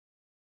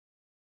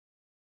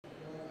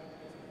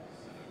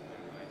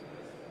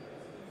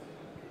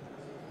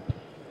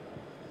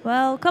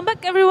Welcome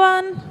back,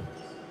 everyone,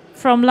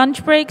 from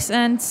lunch breaks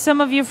and some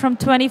of you from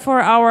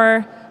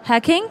 24-hour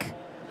hacking.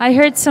 I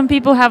heard some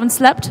people haven't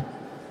slept.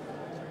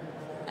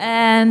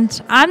 And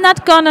I'm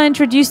not going to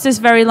introduce this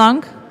very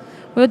long.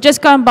 We're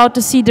just about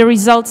to see the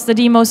results, the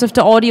demos of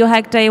the audio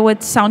hack day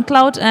with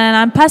SoundCloud. And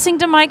I'm passing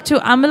the mic to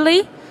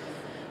Amelie,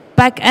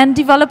 back-end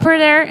developer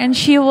there, and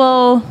she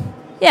will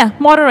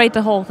moderate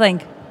the whole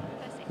thing.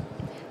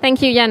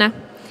 Thank you, Jana.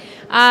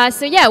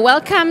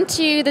 Welcome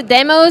to the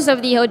demos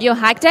of the Audio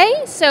Hack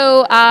Day.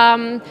 So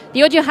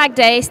the Audio Hack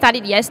Day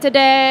started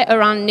yesterday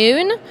around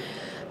noon.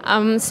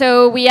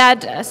 So we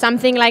had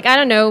something like, I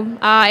don't know,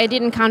 I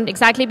didn't count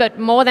exactly, but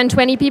more than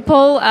 20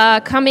 people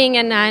coming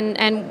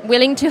and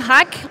willing to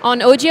hack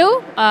on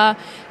audio.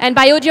 And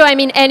by audio, I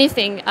mean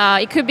anything.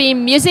 It could be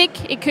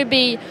music, it could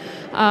be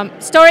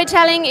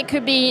storytelling, it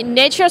could be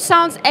nature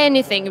sounds,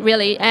 anything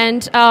really.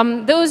 And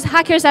those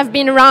hackers have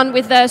been around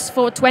with us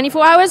for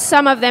 24 hours.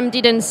 Some of them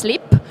didn't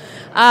sleep,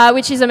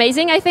 which is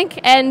amazing, I think.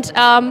 And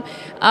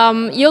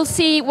you'll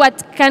see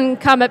what can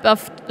come up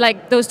of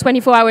like those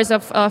 24 hours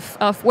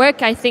of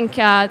work. I think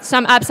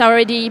some apps are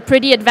already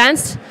pretty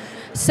advanced.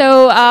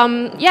 So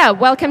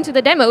welcome to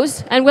the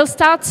demos. And we'll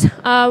start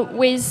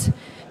with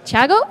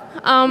Thiago.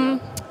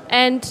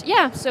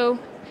 So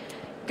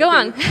go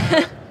on.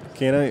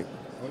 Can I?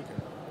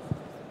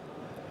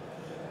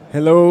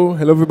 Hello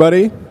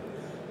everybody.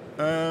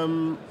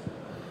 Let's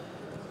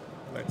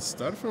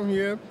start from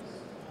here.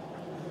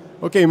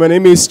 Okay, my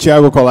name is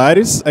Thiago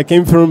Colares. I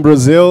came from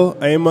Brazil.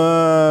 I am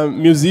a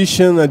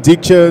musician, a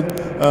DJ,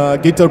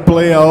 guitar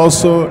player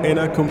also, and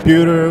a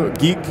computer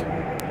geek.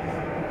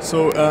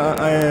 So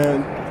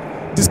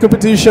this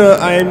competition,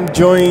 I am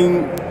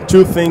enjoying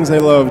two things I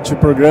love: to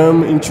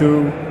program and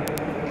to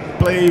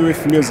play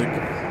with music.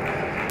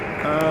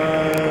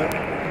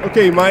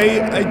 Okay,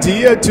 my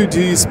idea to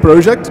this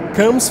project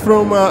comes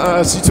from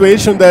a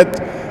situation that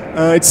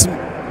it's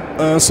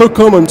so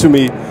common to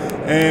me.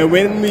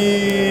 When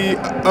we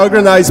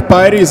organize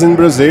parties in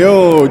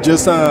Brazil,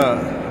 just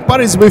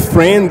parties with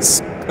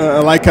friends,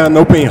 like an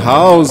open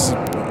house,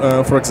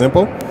 for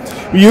example,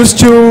 we used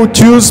to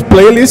choose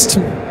playlists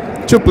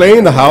to play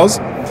in the house.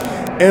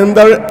 And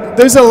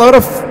there's a lot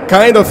of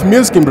kind of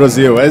music in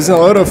Brazil, as in a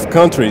lot of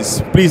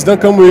countries. Please don't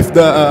come with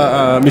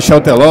the Michel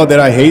Teló that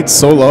I hate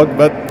so loud,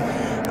 but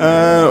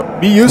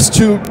we used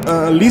to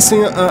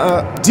listen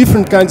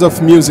different kinds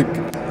of music,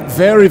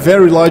 very,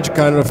 very large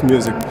kind of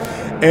music.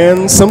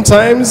 And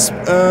sometimes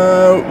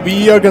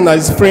we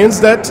organize friends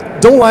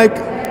that don't like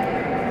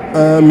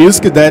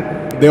music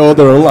that the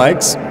other one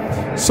likes.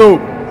 So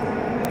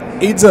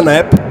it's an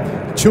app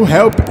to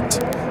help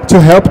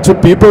to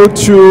people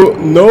to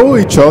know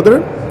each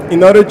other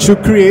in order to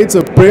create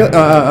a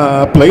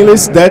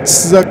playlist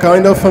that's a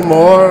kind of a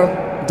more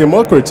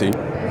democracy.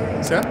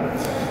 Yeah?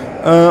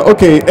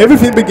 Okay,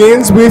 everything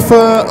begins with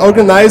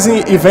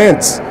organizing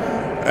events.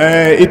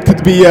 It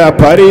could be a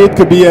party, it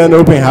could be an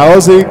open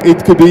house,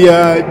 it could be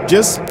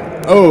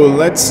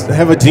let's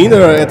have a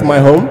dinner at my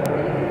home.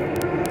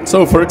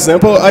 So, for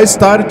example, I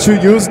started to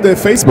use the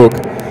Facebook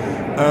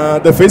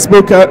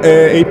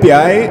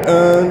API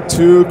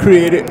to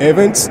create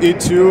events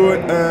and to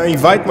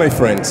invite my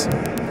friends.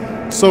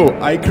 So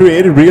I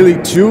created really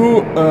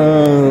two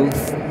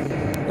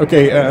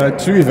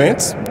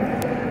events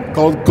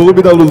called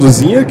Clube da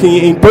Luzinha,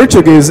 in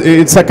Portuguese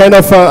it's a kind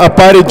of a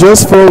party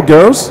just for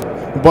girls.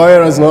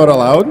 Boy is not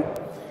allowed.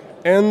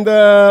 And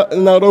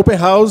an open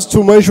house to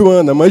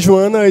Manjoana.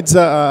 Manjoana, it's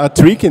a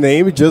tricky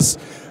name, just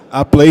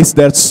a place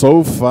that's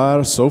so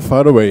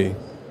far away.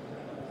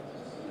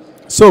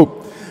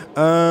 So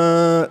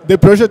the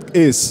project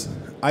is,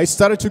 I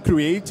started to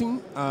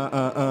creating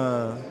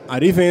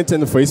an event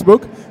on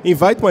Facebook,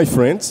 invite my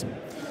friends.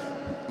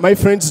 My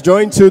friends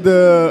join to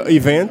the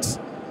event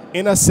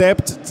and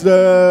accept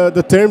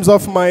the terms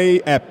of my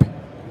app,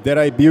 that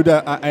I build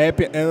an app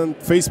on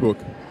Facebook.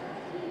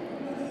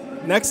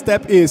 Next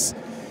step is,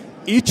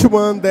 each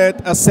one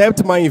that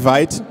accepts my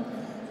invite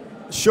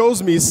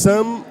shows me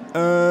some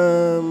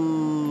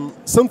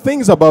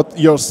things about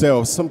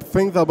yourself, some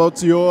things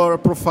about your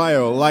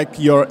profile, like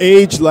your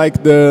age,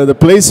 like the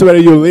place where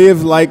you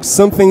live, like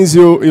some things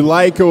you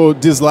like or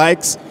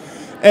dislikes,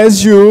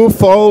 as you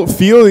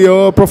fill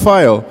your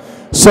profile.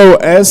 So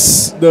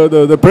as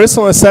the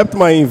person accepts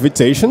my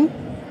invitation,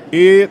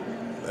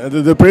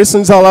 the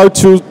person is allowed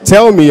to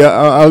tell me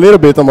a little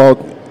bit about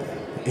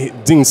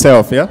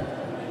himself, yeah?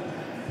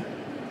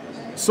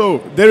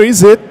 So there is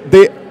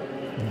the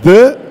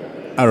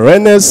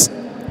Arenas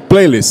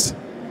playlist.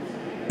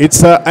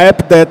 It's an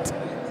app that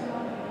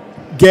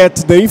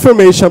gets the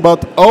information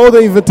about all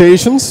the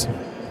invitations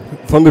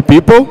from the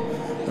people,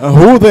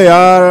 who they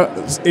are,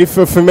 if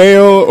a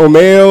female or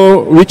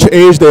male, which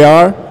age they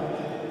are,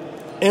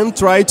 and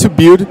try to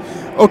build,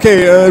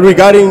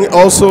 regarding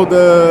also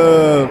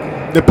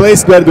the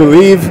place where you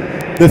live,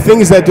 the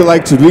things that you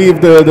like to live,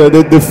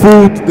 the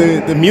food,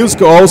 the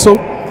music also,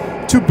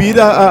 to build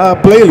a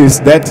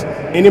playlist that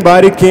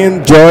anybody can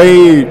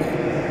enjoy,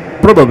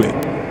 probably.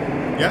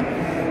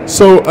 Yeah.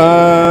 So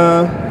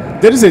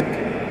that is it.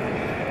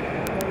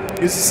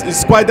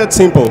 It's quite that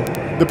simple.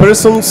 The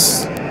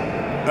persons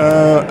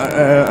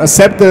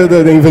accept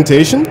the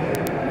invitation.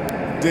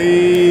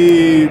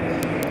 They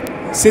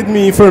send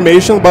me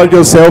information about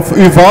yourself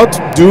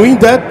without doing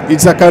that.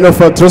 It's a kind of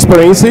a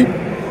transparency.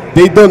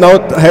 They do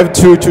not have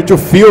to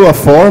fill a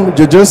form,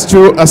 just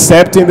to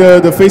accept in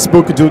the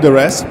Facebook, do the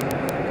rest.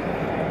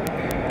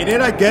 And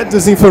then I get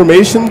this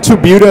information to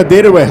build a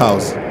data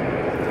warehouse.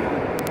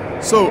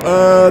 So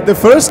the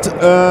first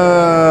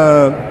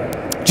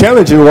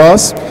challenge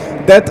was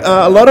that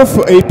a lot of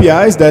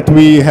APIs that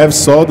we have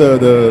saw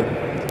the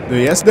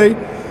yesterday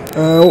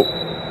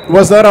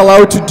was not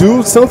allowed to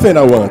do something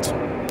I want.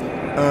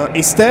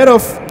 Instead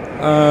of,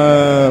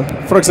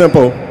 for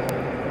example,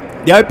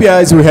 the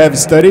APIs we have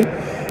studied,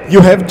 you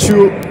have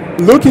to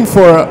looking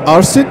for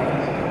RST,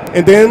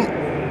 and then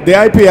the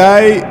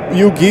API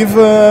you give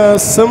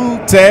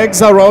some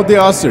tags around the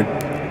RST.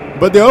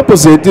 But the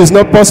opposite is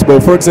not possible.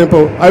 For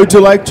example, I would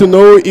like to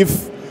know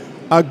if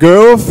a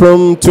girl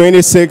from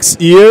 26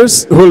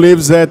 years who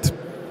lives at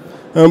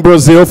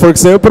Brazil, for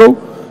example,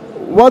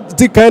 what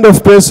the kind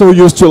of person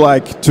used to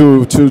like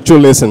to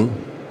listen.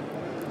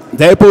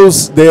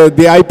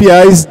 The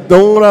APIs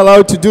don't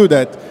allow to do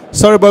that.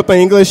 Sorry about my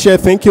English. I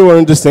think you are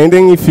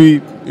understanding. If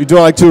you don't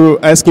like to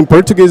ask in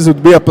Portuguese, it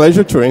would be a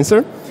pleasure to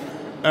answer.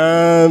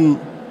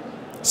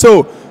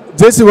 So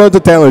this was the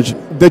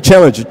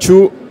challenge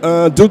to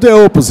do the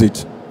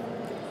opposite.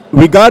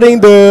 Regarding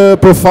the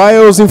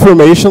profiles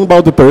information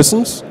about the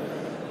persons,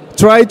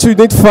 try to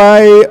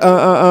identify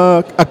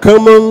a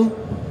common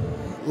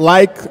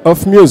like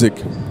of music.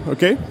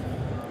 Okay.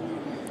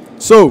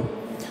 So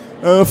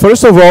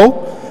first of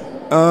all,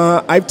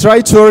 I've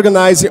tried to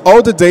organize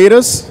all the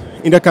data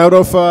in the kind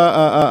of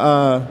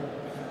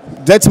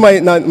that's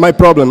my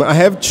problem. I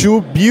have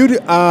to build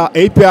an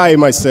API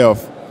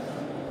myself.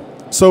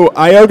 So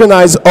I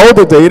organize all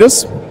the data,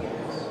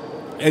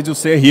 as you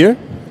see here.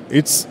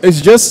 It's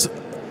just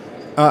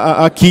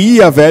a key,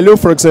 a value.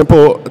 For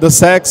example, the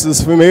sex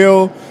is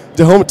female,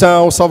 the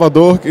hometown,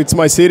 Salvador, it's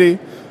my city.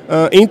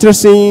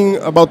 Interesting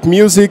about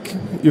music,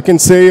 you can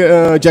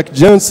say Jack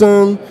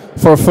Johnson,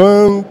 for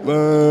fun,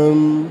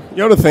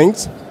 other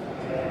things.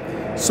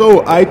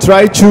 So I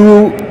try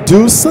to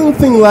do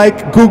something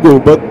like Google,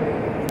 but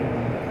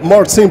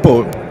more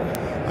simple.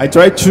 I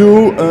try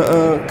to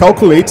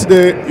calculate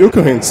the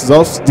occurrence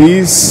of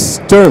these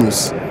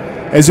terms.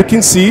 As you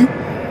can see,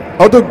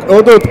 all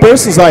the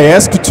persons I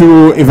asked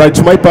to invite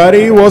to my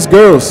party was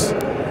girls.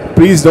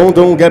 Please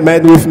don't get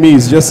mad with me.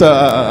 It's just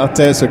a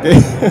test, okay?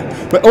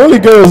 But only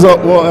girls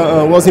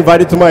was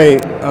invited to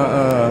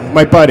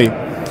my party.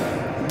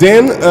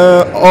 Then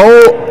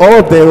all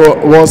of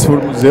them was from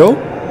Brazil.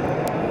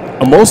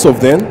 Most of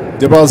them.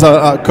 There was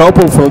a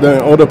couple from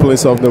the other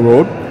place of the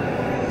world.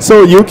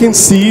 So you can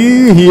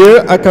see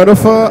here a kind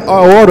of a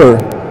order.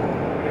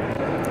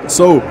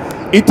 So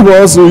it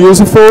was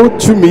useful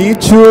to me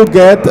to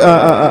get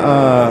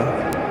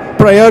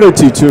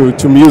priority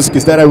to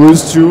music that I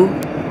used to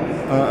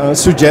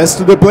suggest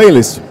to the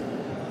playlist.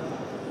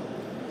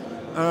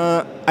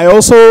 I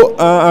also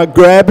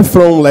grabbed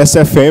from Last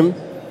FM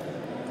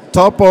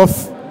top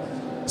of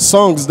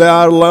songs that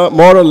are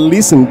more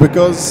listened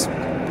because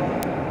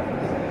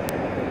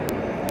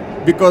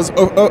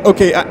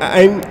okay,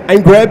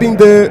 I'm grabbing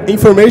the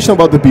information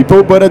about the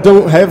people, but I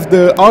don't have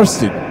the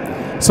artist.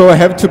 So I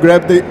have to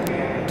grab the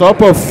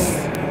top of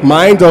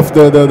mind of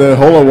the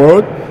whole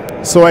world.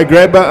 So I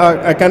grab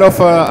a kind of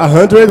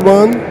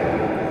 101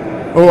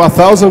 or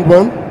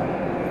 1,001.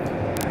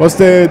 What's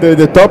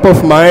the top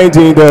of mind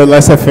in the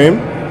Last FM?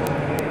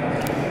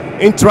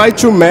 And try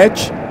to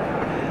match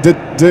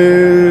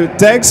the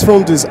tags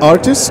from these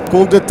artists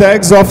with the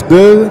tags of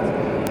the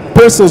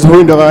persons who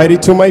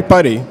invited to my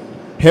party.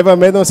 Have I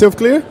made myself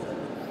clear?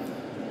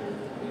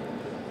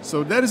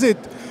 So that is it.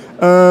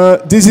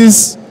 This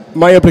is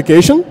my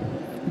application.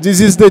 This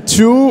is the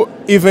two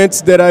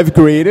events that I've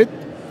created.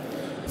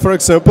 For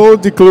example,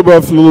 the Club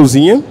of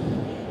Luluzinha.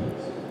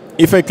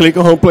 If I click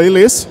on Home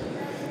Playlist,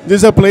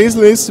 there's a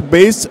playlist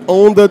based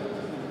on the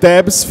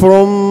tabs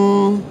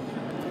from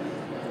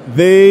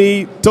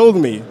they told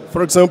me.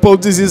 For example,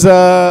 this is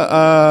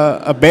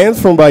a band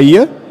from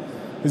Bahia.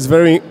 It's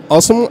very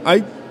awesome.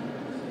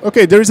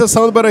 Okay, there is a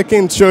sound, but I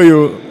can show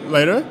you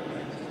later.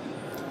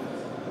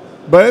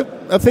 But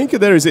I think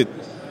there is it.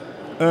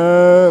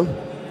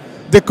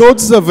 The code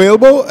is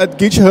available at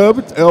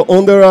GitHub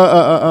under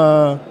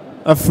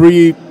a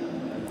free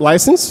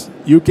license.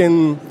 You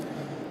can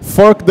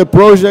fork the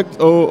project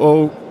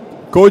or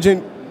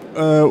coding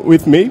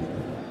with me.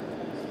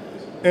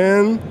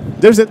 And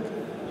there's it.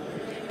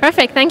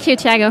 Perfect. Thank you,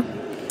 Thiago.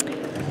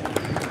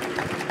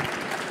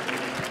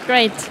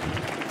 Great.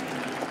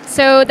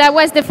 So that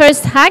was the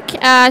first hack.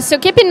 So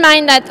keep in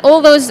mind that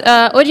all those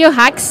audio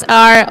hacks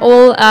are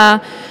all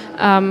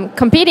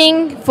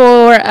competing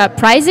for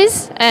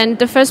prizes. And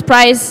the first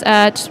prize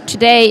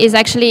today is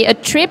actually a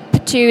trip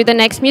to the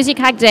next Music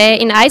Hack Day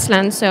in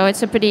Iceland. So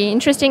it's a pretty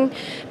interesting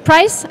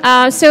prize.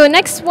 So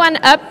next one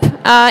up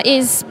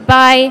is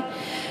by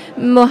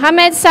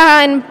Mohamed,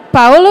 Sarah, and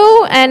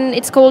Paolo. And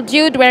it's called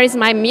Dude, Where Is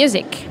My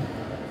Music?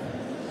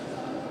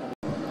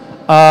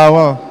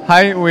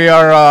 Hi, we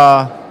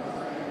are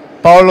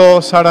Paulo,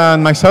 Sara,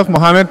 and myself,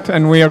 Mohammed,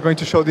 and we are going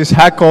to show this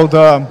hack called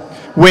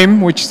WIM,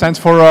 which stands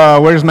for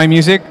Where's My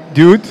Music,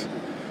 Dude.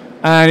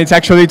 And it's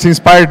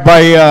inspired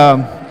by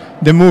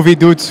the movie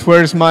Dudes,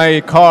 Where's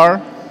My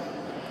Car?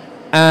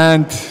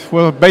 And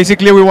well,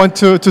 basically we want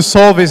to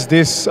solve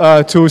these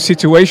two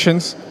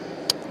situations.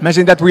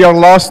 Imagine that we are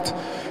lost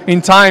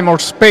in time or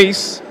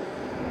space.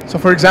 So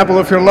for example,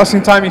 if you're lost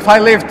in time, if I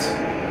lived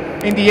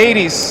in the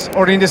 80s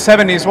or in the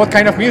 70s, what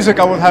kind of music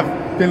I would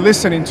have been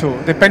listening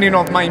to? Depending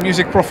on my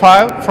music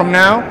profile from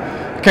now,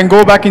 I can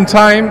go back in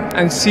time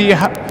and see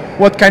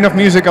what kind of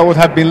music I would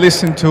have been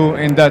listening to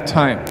in that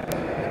time.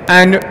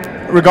 And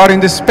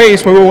regarding the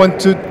space, what we want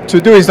to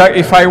do is that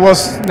if I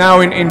was now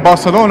in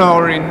Barcelona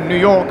or in New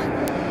York,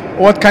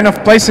 what kind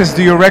of places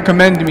do you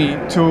recommend me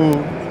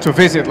to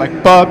visit, like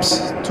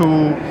pubs,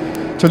 to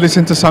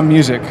listen to some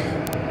music?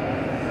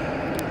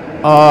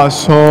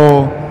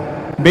 So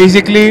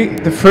basically,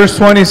 the first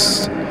one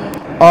is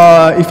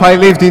if I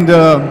lived in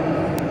the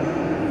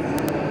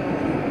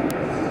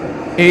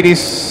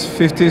 80s,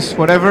 50s,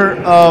 whatever.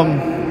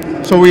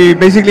 So we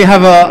basically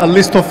have a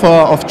list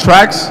of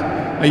tracks,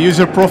 a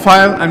user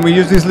profile, and we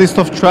use this list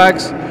of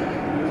tracks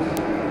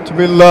to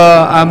build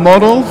a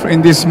model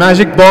in this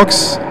magic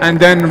box and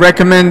then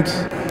recommend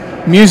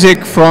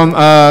music from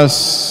a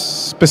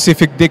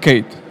specific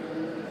decade.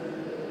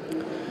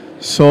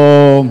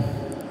 So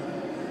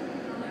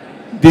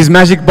this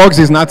magic box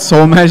is not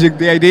so magic.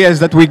 The idea is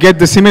that we get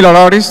the similar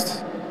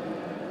artists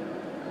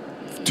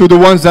to the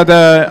ones that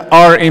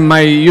are in my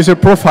user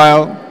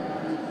profile,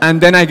 and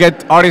then I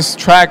get artist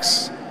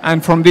tracks,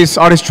 and from these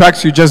artist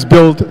tracks you just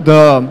build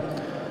the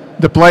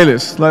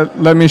playlist.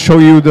 Let me show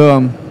you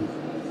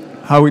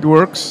how it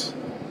works.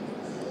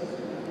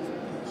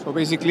 So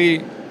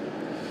basically,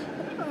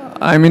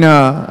 I'm in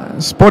a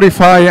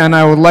Spotify and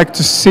I would like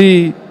to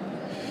see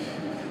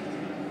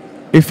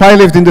if I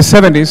lived in the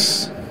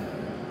 70s,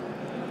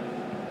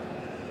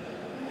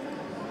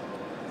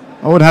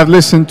 I would have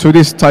listened to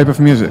this type of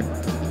music.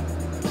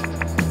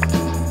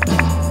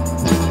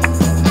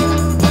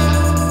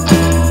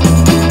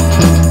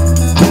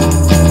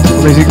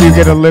 Basically, you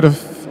get a lot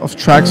of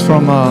tracks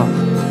from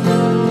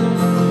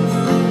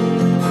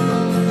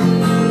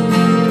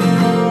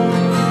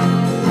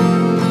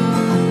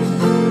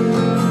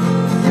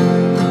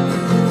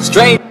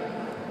Straight.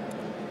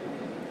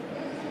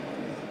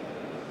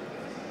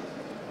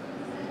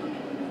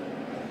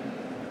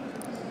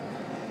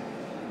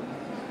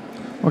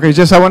 Okay,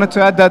 I wanted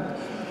to add that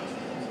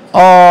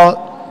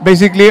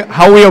basically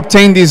how we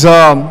obtain these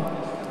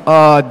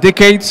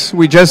decades,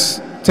 we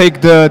just take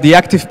the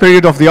active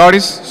period of the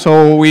artist.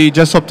 So we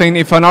just obtain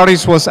if an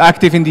artist was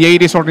active in the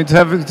 80s or in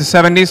the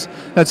 70s,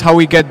 that's how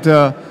we get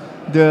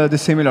the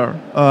similar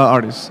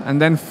artists.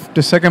 And then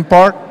the second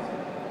part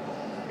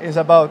is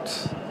about...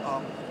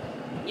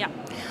 Yeah.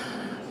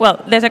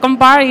 Well, the second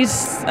part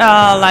is,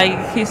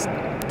 like he's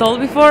told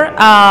before,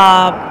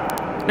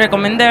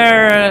 recommend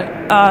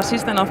their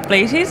system of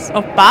places,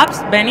 of pubs,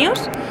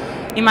 venues.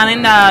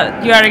 Imagine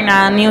that you are in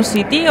a new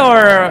city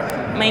or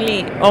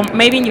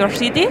maybe in your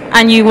city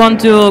and you want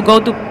to go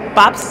to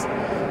pubs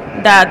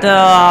that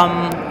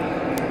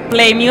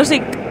play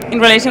music in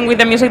relation with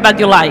the music that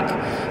you like.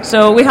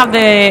 So we have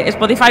the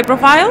Spotify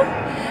profile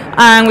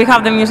and we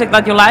have the music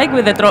that you like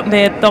with the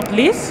top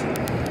list.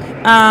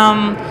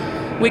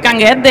 We can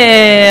get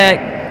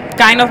the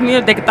kind of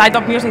music, the type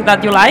of music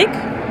that you like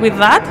with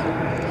that.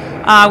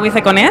 With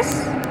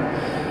Econes.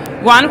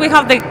 Once we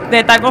have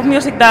the type of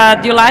music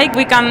that you like,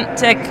 we can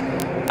check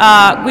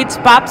which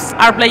pubs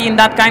are playing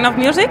that kind of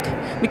music,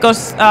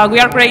 because we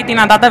are creating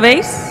a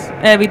database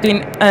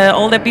between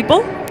all the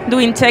people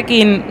doing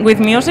check-in with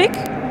music.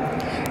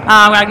 We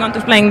are going to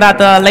explain that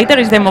later.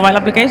 Is the mobile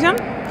application.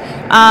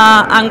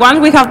 And once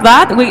we have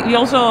that, we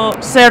also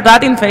share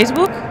that in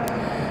Facebook.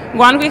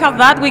 Once we have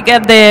that, we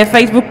get the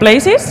Facebook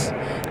places,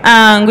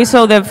 and we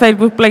show the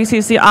Facebook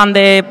places and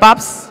the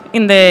pubs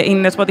in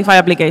the Spotify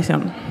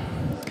application.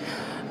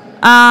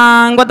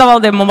 And what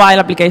about the mobile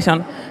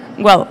application?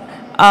 Well,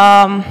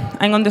 I'm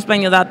going to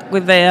explain you that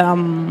with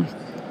the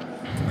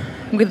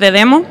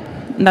demo.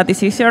 That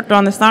is easier to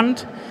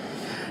understand.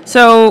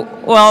 So,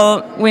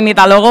 well, we need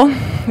a logo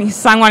if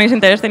someone is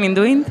interested in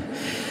doing.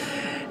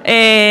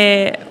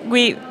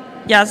 We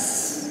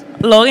just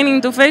log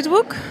into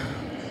Facebook.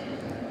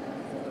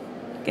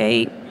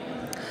 Okay.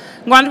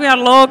 Once we are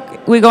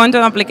logged, we go into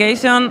an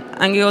application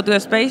and we go to the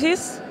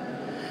spaces.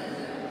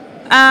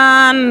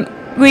 And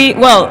the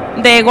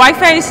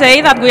Wi-Fi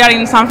say that we are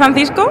in San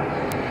Francisco.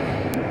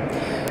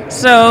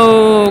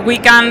 So we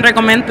can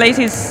recommend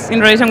places in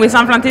relation with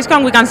San Francisco,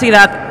 and we can see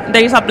that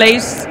there is a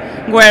place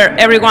where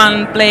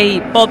everyone play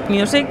pop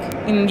music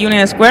in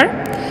Union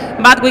Square.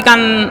 But we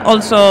can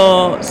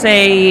also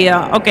say,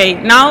 okay,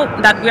 now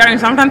that we are in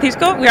San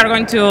Francisco, we are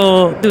going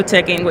to do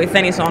check-in with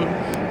any song.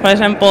 For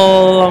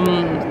example,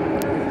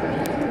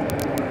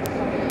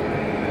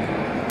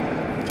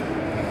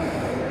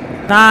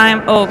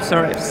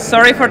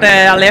 sorry for the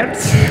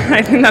alerts.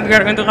 I think that we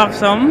are going to have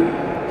some.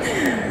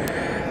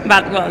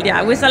 But well,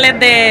 yeah, we select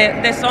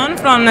the song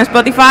from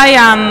Spotify,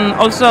 and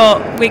also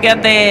we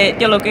get the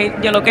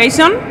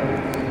geolocation,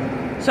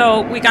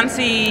 so we can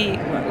see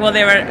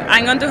whatever.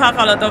 I'm going to have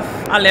a lot of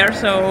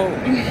alerts, so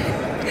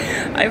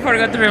I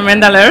forgot to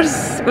remember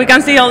alerts. We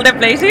can see all the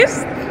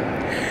places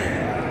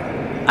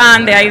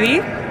and the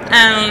ID,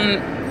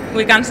 and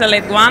we can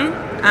select one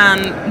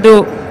and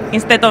do,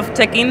 instead of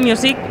checking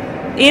music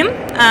in,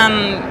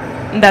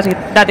 and that's it.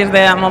 That is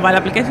the mobile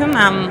application,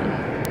 and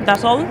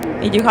that's all.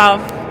 If you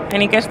have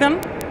any question?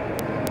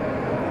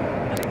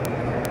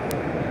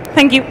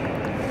 Thank you.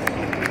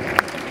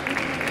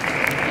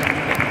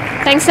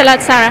 Thanks a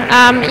lot, Sarah.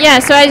 Yeah,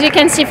 so as you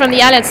can see from the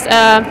alerts,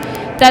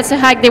 that's a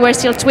hack they were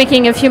still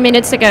tweaking a few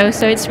minutes ago,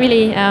 so it's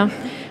really a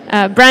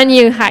brand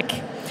new hack.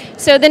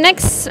 So the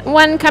next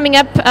one coming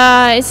up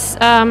is,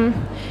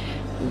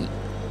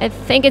 I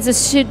think it's a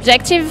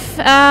subjective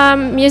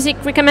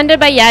music recommended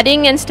by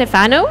Yading and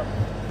Stefano.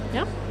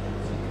 Yeah.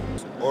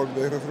 Or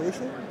the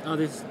resolution? Oh,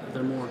 there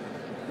are more.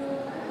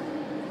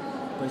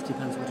 But it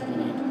depends what you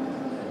need.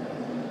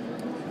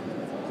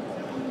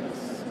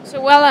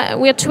 So while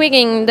we're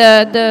twigging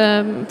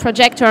the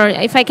projector,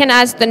 if I can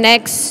ask the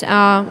next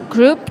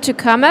group to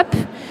come up.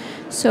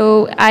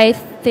 So I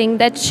think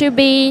that should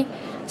be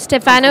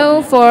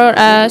Stefano for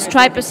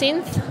Striper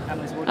Synth.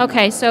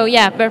 Okay, so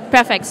yeah,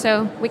 perfect.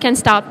 So we can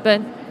start,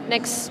 but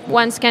next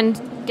ones can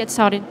get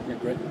started. Yeah,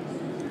 great.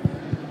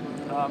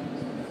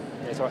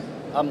 Yeah, sorry.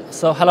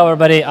 So hello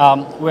everybody.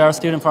 We are a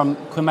student from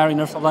Queen Mary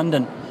University of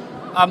London.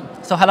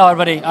 So hello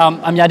everybody.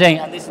 I'm Yading,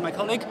 and this is my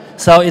colleague.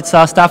 So it's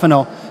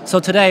Stefano. So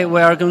today we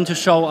are going to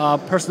show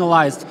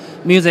personalized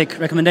music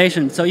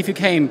recommendation. So if you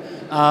came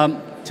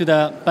to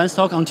the Ben's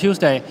talk on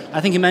Tuesday, I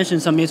think he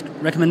mentioned some music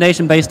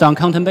recommendation based on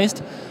content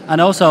based,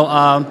 and also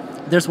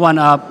there's one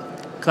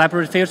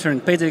collaborative filtering.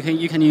 Basically,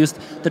 you can use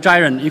the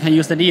gyron, you can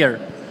use the ear,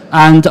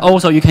 and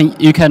also you can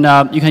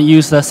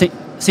use the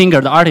singer,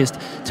 the artist,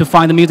 to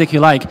find the music you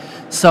like.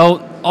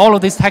 So all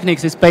of these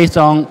techniques is based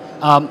on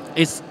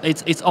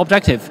it's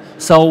objective.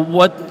 So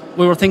what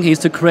we were thinking is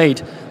to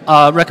create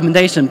a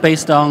recommendation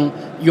based on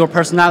your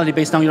personality,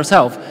 based on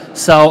yourself.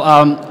 So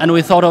and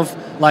we thought of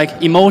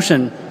like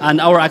emotion and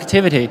our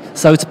activity.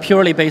 So it's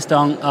purely based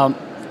on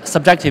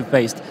subjective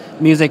based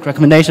music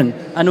recommendation.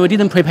 And we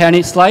didn't prepare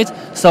any slides,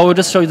 so we'll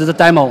just show you the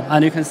demo,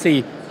 and you can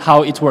see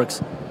how it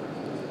works.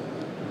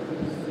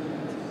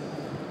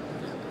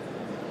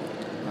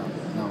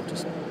 No,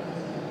 just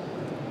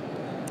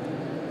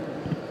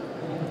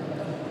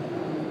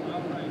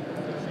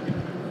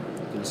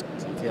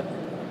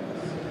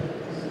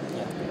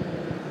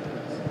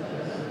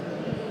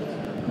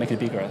make it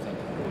bigger, I think.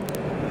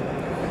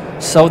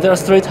 So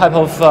there's three types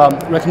of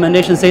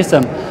recommendation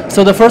system.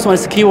 So the first one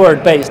is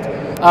keyword based.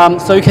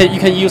 So you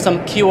can use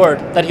some keyword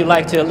that you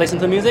like to listen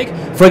to music.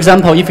 For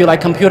example, if you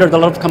like computer, the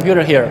lot of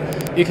computer here,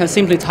 you can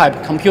simply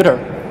type computer.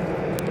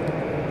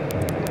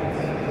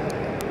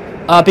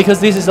 Because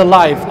this is a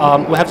live,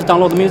 we have to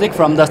download the music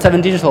from the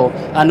 7 Digital,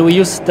 and we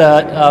use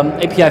the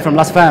API from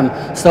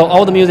Last.fm. So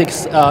all the music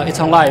it's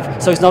on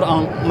live, so it's not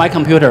on my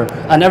computer,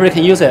 and everyone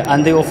can use it,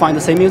 and they will find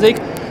the same music.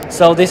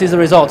 So this is the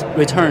result,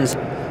 returns,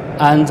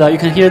 and you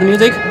can hear the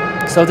music.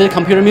 So this is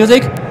computer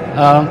music.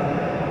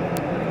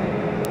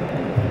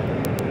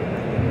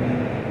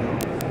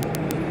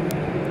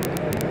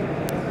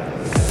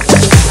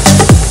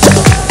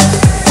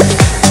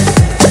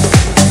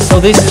 So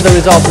this is the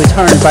result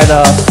returned by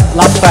the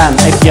Last.fm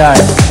API.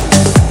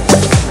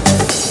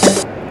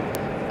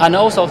 And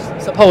also,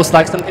 suppose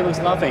like some people is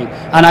laughing,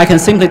 and I can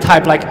simply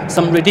type like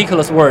some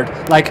ridiculous word,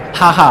 like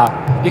haha.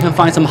 You can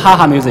find some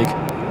haha music.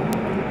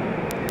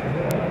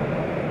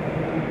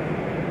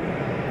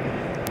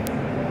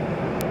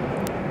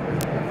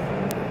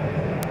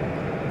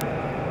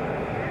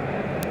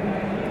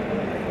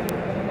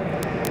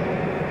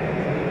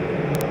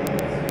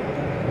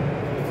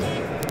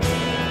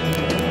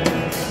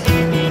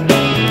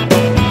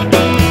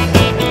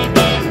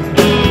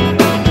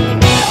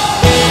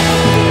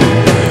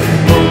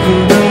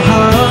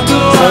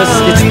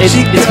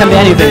 It can be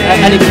anything,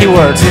 any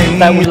keyword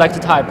that we like to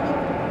type.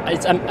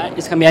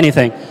 It can be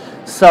anything.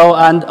 So,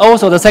 and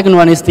also the second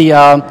one is the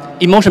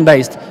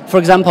emotion-based. For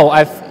example,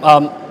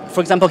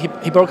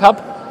 he broke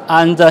up,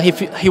 and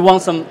he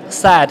wants some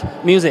sad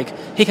music.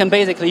 He can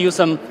basically use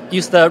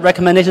the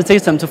recommendation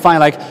system to find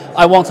like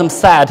I want some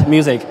sad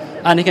music,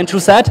 and he can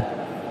choose sad,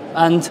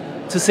 and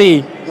to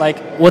see like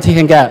what he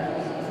can get.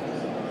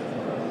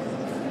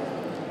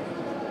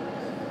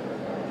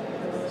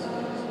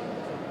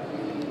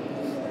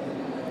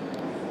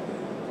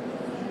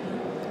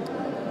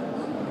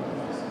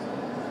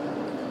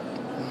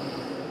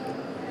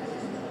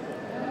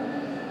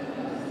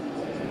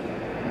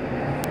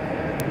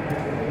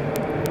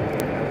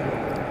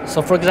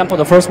 So for example,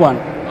 the first one,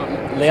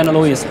 Leona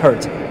Lewis,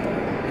 Hurt.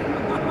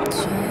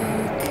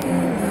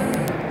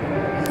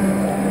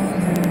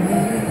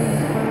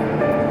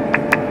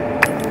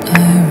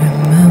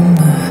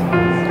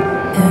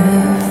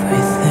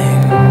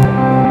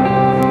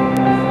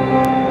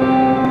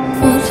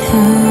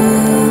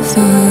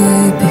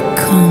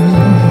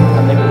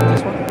 Maybe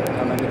this one?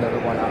 Maybe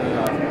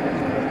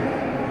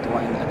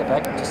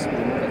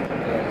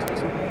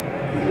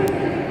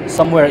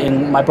somewhere in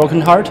my broken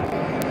heart.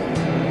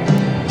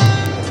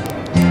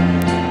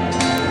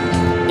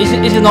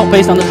 It is not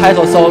based on the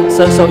title,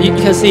 so you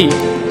can see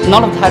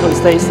none of the title is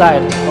stay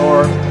sad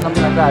or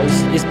something like that.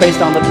 It's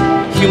based on the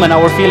human,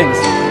 our feelings.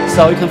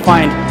 So you can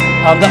find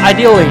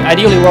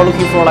ideally we're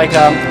looking for like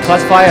a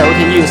classifier we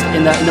can use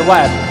in the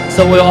web. So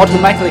we'll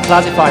automatically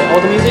classify all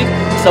the music.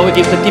 So we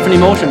give the different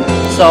emotion.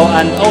 So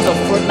and also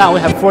now we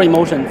have 4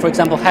 emotions. For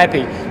example,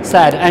 happy,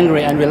 sad,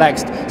 angry, and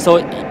relaxed. So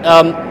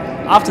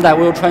after that,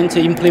 we're trying to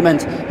implement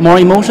more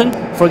emotion.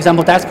 For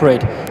example,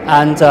 desperate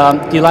and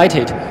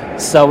delighted.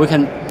 So we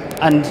can.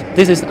 And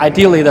this is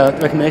ideally the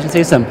recommendation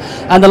system.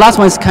 And the last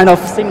one is kind of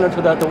similar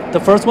to the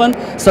first one.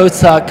 So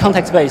it's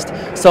context-based.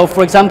 So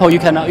for example, you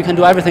can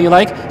do everything you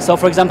like. So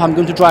for example, I'm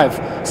going to drive.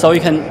 So you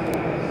can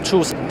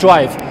choose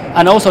drive.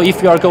 And also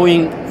if you are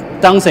going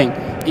dancing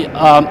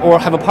or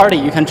have a party,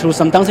 you can choose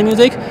some dancing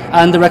music.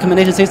 And the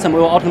recommendation system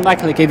will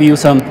automatically give you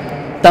some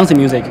dancing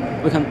music.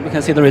 We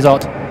can see the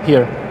result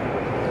here.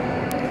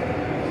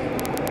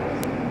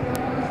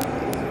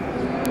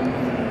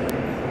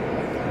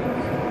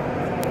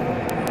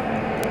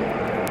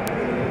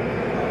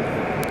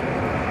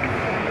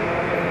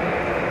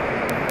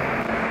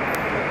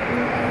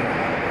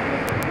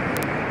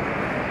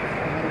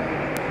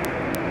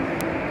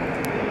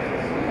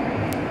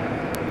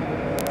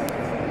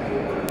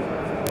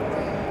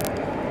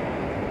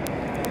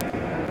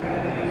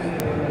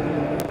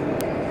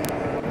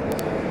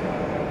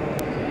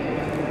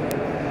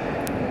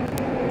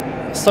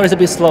 Sorry, it's a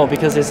bit slow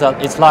because it's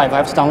live. I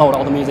have to download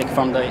all the music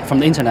from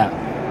the internet,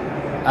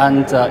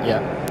 and yeah.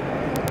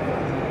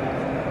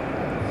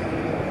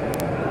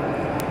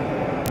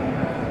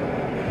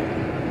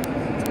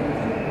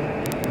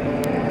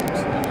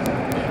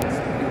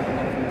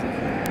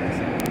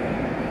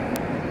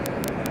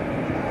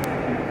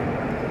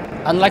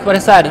 And like what I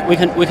said,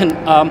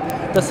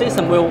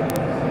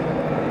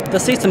 the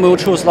system will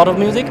choose a lot of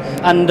music,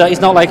 and it's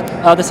not like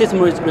the system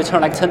will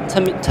return like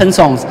 10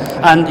 songs,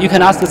 and you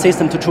can ask the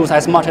system to choose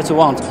as much as you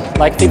want,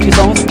 like 50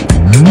 songs.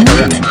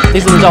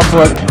 This is the result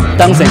for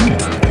dancing.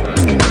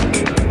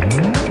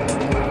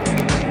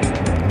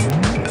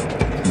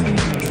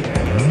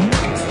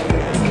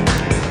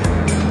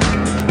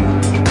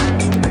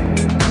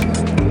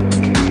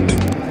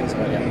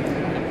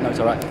 No, it's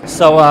all right.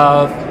 So.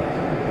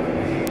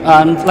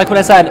 And like what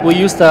I said, we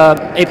use the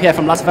API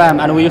from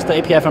Last.fm, and we use the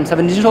API from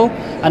 7 Digital,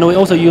 and we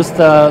also use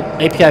the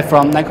API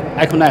from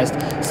Econest.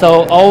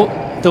 So all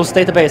those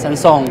database and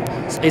so on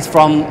is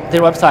from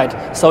their website.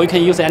 So you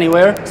can use it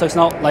anywhere. So it's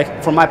not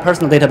like from my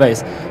personal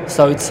database.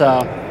 So it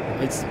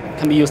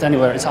can be used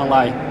anywhere. It's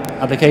online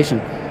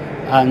application.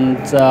 And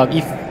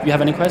if you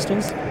have any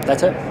questions,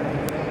 that's it.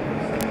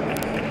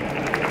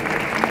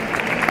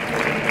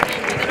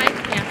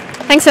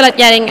 Thanks a lot,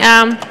 Yading.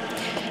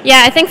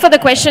 Yeah, I think for the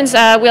questions,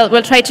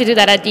 we'll try to do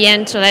that at the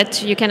end so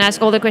that you can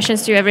ask all the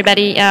questions to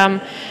everybody.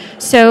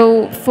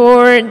 So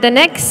for the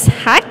next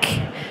hack,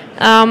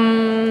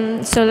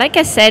 so like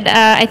I said,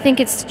 I think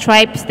it's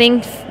Stripe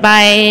thing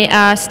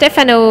by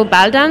Stefano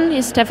Baldan.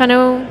 Is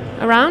Stefano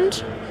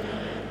around?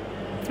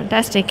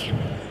 Fantastic.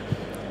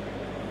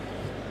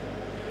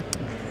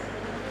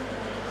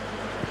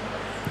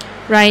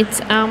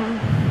 Right.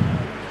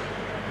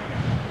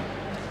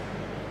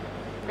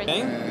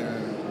 Okay.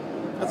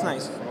 That's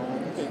nice.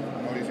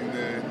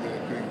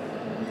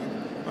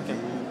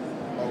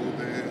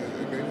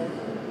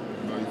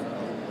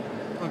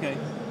 Okay.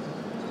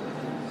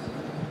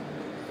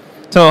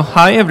 So,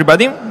 hi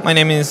everybody, my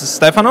name is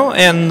Stefano,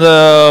 and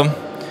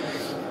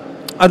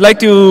I'd like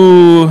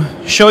to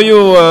show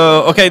you,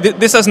 okay,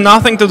 this has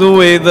nothing to do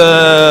with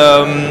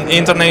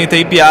Internet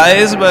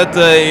APIs, but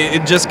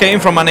it just came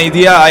from an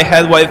idea I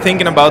had while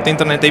thinking about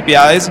Internet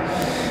APIs,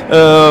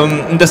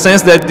 in the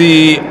sense that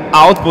the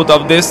output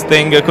of this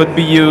thing could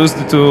be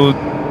used to,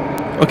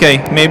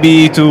 okay,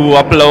 maybe to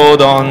upload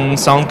on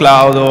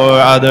SoundCloud or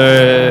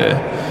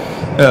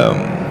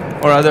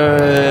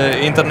other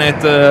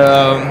internet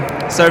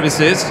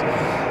services,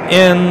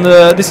 and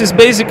this is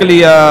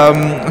basically a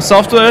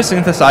software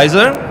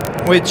synthesizer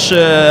which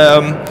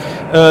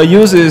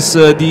uses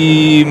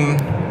the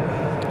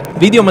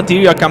video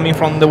material coming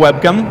from the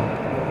webcam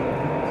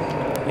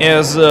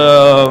as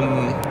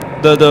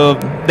the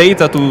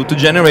data to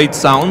generate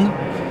sound.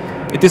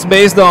 It is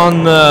based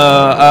on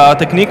a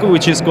technique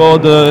which is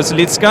called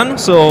slit scan.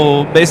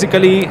 So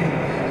basically,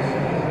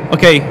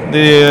 okay,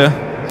 the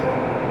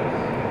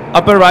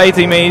upper right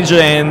image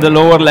and the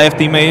lower left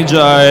image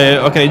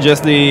are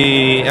just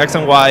the X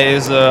and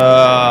Y's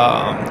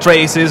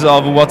traces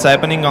of what's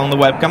happening on the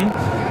webcam,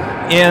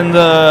 and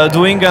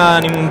doing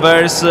an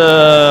inverse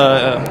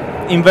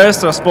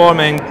transform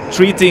and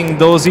treating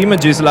those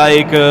images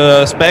like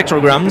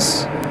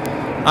spectrograms,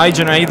 I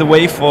generate the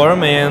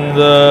waveform, and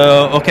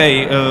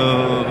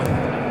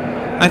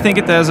I think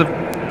it has a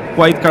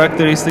quite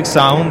characteristic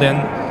sound.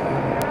 And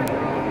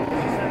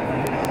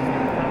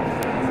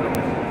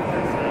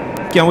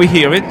can we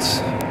hear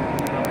it?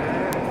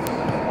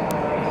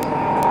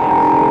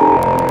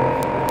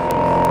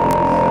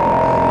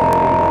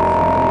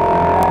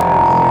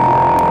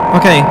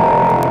 Okay.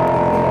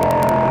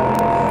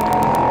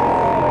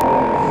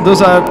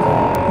 those are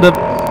the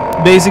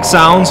basic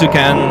sounds you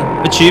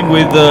can achieve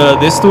with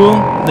this tool.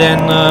 Then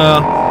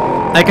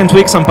I can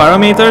tweak some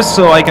parameters,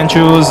 so I can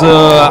choose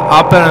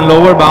upper and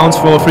lower bounds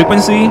for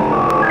frequency.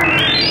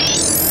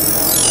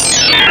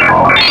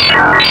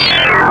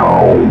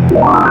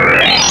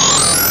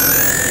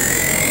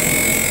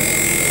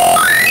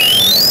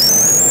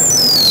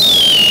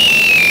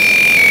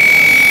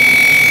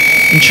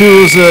 And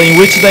choose in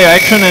which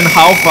direction and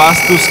how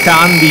fast to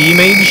scan the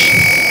image.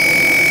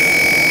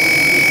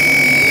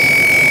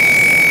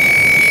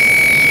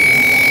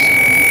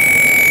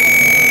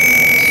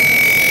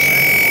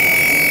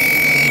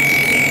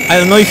 I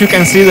don't know if you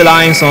can see the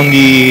lines on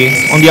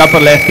the upper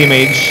left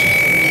image,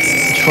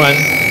 which run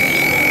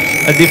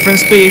at different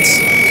speeds.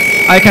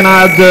 I can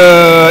add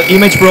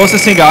image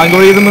processing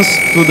algorithms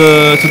to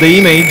the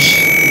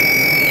image.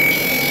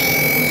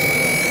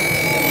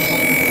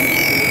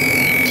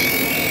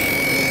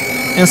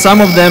 And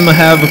some of them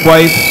have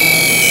quite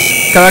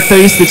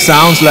characteristic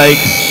sounds like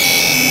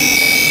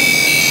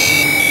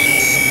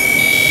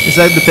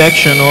exact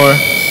detection or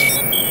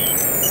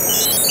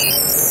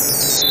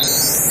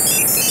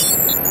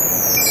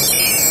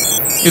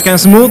you can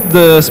smooth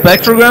the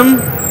spectrogram.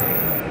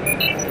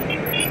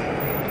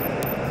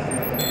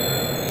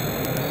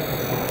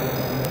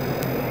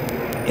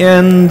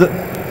 And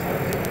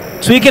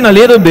tweaking a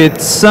little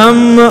bit,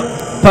 some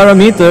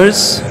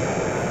parameters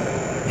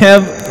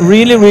have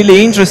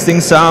really interesting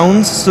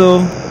sounds. So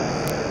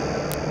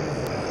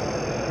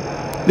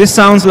this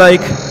sounds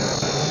like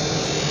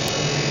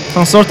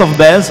some sort of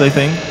bells, I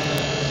think.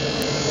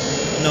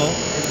 No.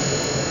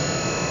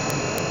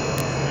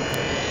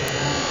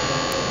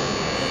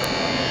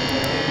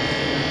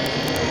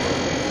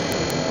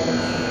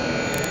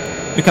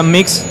 You can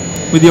mix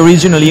with the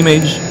original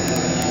image.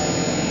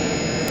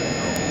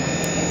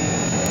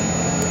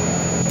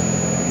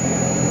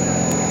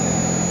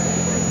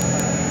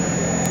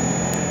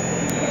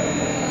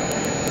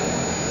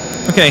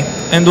 Okay,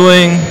 and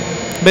doing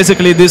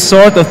basically this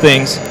sort of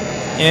things.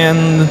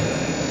 And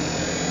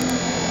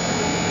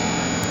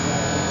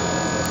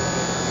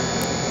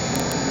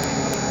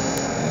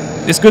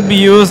this could be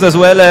used as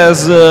well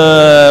as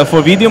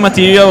for video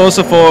material,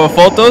 also for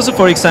photos.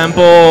 For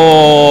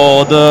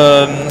example,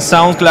 the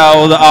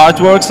SoundCloud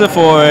artworks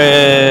for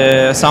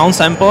sound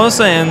samples,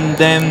 and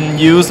then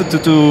used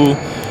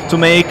to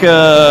make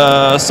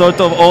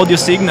sort of audio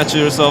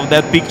signatures of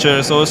that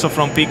pictures, also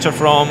from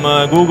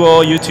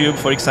Google, YouTube,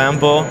 for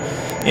example.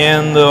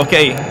 And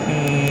okay,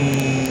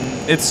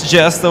 it's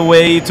just a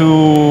way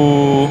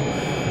to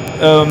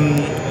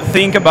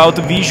think about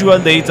visual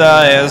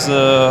data as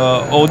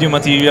audio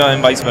material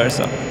and vice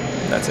versa.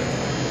 That's it.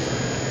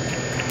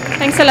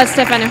 Thanks a lot,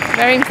 Stefano.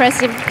 Very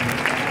impressive.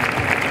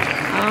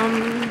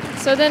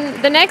 So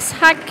then the next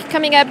hack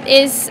coming up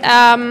is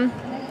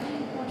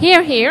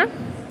here.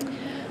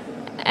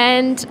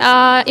 And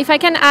if I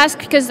can ask,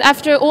 because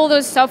after all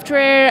those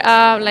software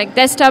like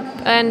desktop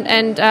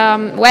and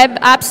web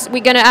apps,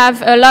 we're going to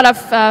have a lot of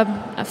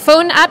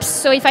phone apps.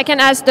 So if I can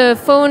ask the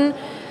phone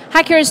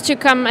hackers to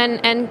come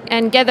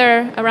and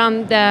gather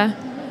around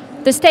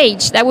the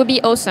stage, that would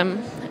be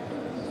awesome.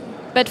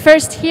 But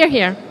first,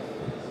 here.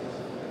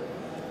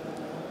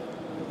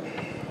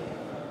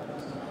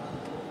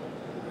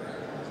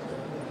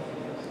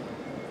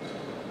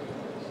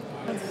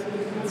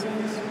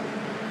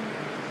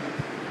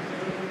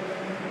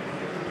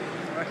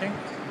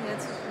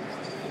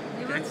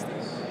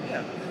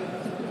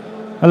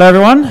 Hello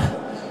everyone.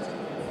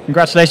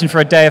 Congratulations for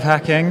a day of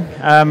hacking.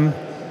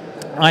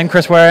 I'm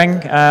Chris Waring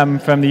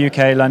from the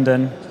UK,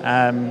 London,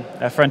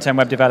 a front-end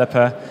web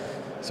developer,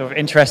 sort of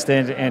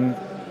interested in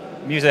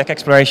music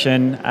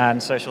exploration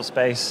and social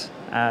space.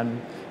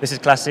 This is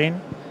Classine.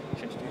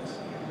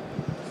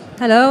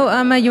 Hello,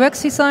 I'm a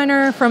UX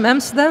designer from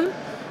Amsterdam,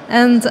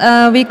 and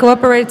we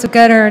cooperate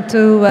together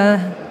to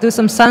do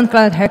some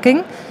SoundCloud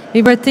hacking.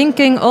 We were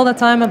thinking all the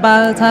time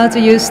about how to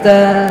use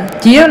the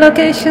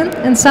geolocation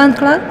in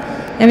SoundCloud,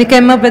 and we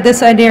came up with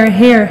this idea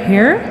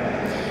here.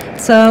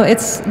 So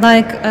it's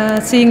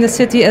like seeing the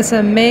city as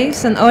a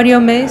maze, an audio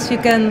maze. You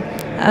can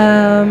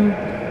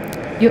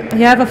you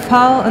have a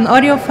file, an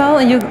audio file,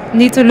 and you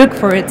need to look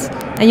for it.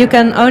 And you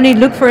can only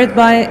look for it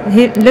by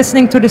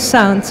listening to the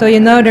sound. So you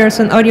know there's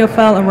an audio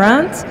file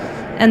around,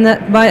 and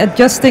that by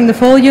adjusting the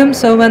volume.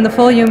 So when the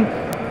volume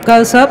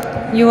goes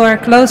up, you are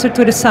closer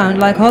to the sound,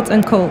 like hot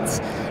and cold.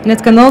 And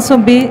it can also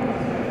be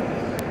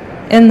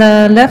in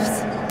the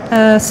left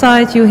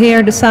side, you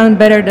hear the sound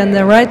better than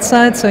the right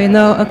side, so you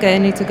know, okay, I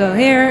need to go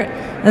here,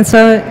 and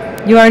so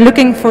you are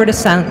looking for the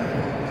sound.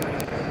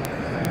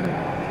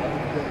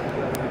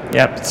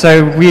 Yep,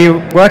 so we're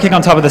working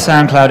on top of the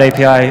SoundCloud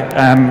API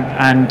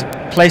and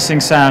placing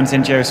sounds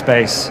in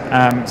geospace.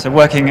 So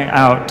working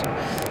out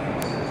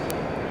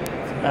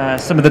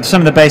some of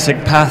the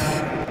basic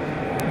path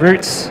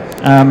routes.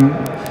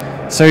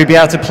 So you'd be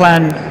able to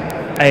plan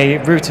a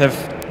route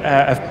of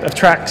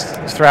tracks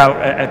throughout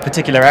a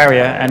particular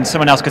area, and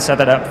someone else could set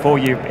that up for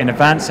you in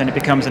advance, and it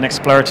becomes an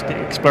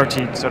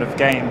exploratory sort of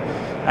game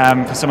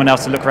for someone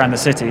else to look around the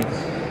city.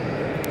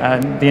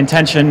 And the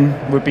intention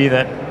would be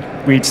that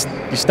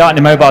you start in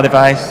a mobile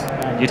device,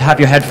 and you'd have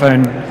your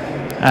headphone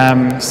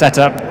set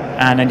up,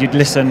 and then you'd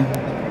listen,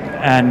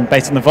 and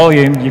based on the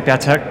volume, you'd be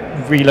able to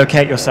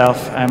relocate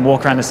yourself and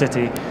walk around the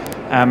city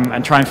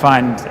and try and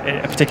find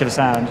a particular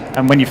sound.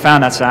 And when you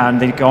found that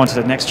sound, then you go on to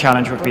the next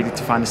challenge, would be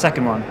to find the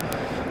second one.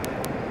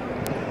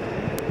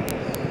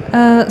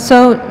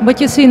 So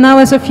what you see now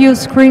is a few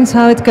screens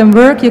how it can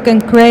work. You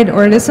can create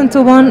or listen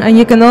to one, and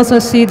you can also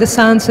see the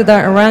sounds that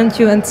are around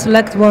you and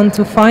select one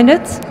to find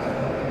it.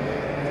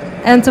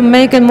 And to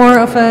make it more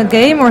of a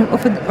game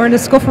or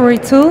discovery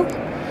tool,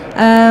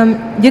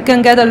 you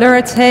can get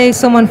alerts, hey,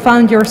 someone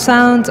found your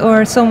sound,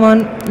 or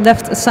someone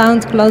left a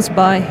sound close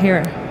by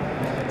here.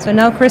 So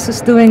now Chris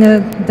is doing a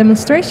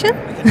demonstration.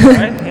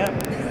 Right, yeah.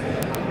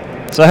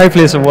 So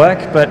hopefully this will work,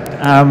 but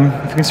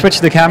if we can switch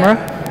to the camera.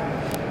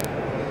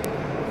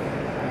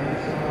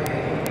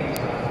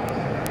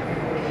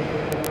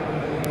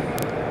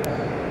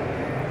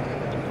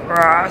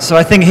 So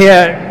I think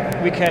here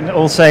we can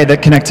all say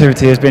that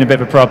connectivity has been a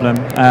bit of a problem.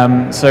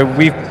 So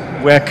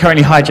we're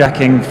currently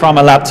hijacking from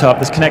a laptop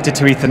that's connected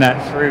to Ethernet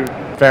through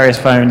various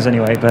phones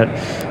anyway. But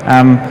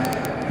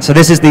so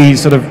this is the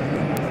sort of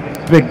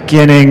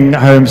beginning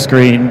home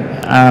screen.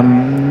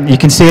 You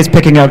can see it's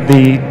picking up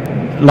the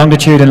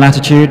longitude and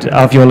latitude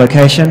of your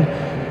location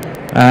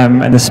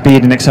and the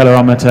speed and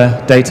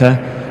accelerometer data.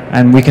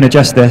 And we can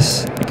adjust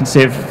this. You can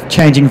see it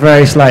changing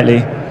very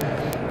slightly.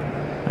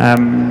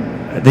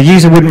 The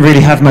user wouldn't really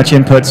have much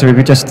input, so we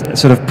would just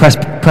sort of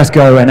press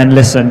go and then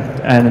listen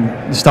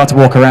and start to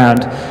walk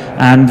around.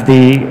 And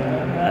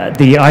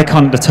the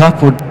icon at the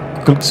top would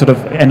sort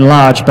of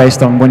enlarge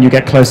based on when you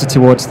get closer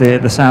towards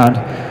the sound.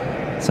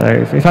 So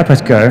if I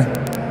press go.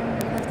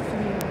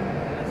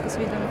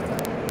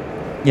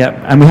 Yeah,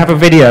 and we have a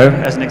video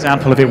as an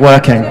example of it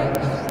working.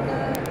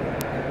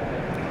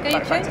 Can you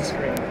change?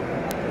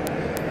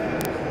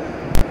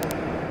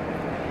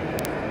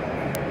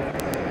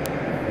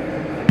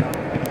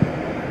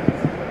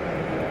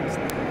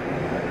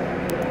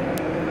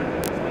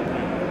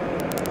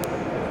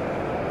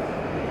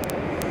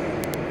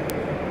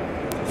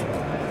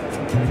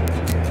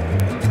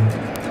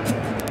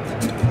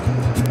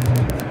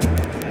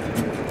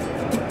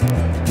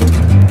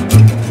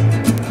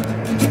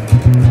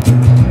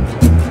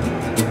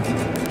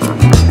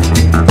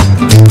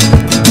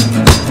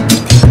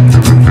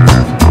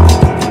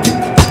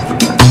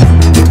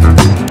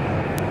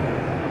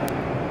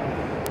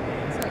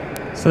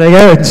 So there you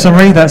go, in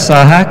summary, that's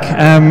our hack.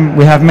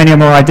 We have many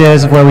more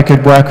ideas of where we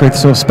could work with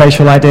sort of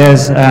spatial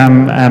ideas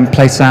and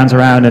place sounds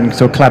around and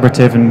sort of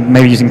collaborative and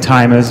maybe using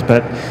timers,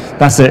 but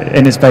that's it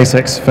in its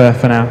basics for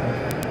now.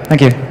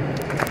 Thank you.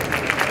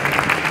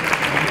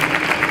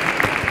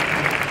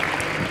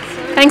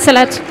 Thanks a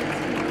lot.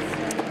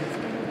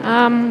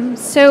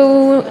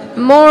 So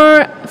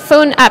more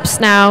phone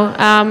apps now.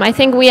 I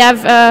think we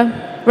have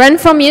Run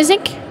for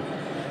Music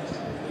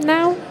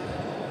now.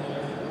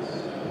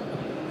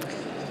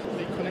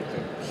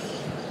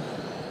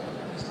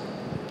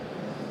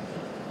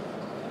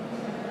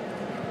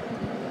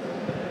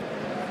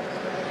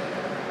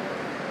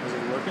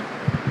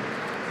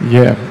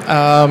 Yeah.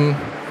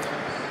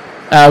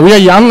 We are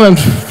Jan and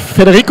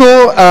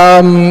Federico.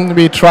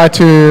 We try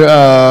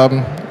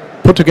to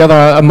put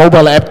together a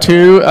mobile app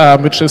too,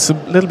 which is a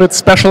little bit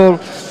special.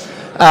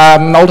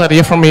 An old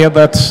idea from me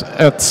that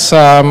it's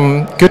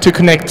good to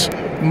connect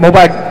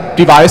mobile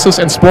devices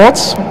and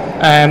sports.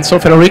 And so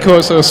Federico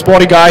is a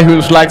sporty guy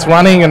who likes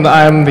running, and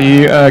I'm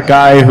the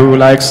guy who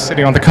likes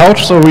sitting on the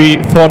couch. So we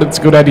thought it's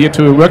a good idea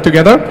to work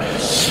together.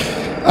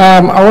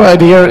 Our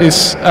idea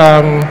is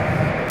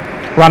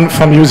Run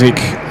for Music.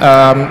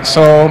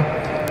 So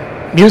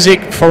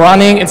music for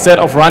running instead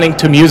of running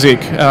to music.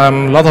 A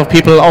lot of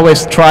people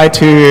always try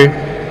to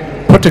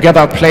put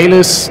together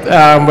playlists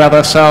where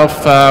they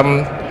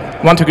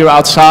want to go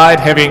outside,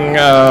 having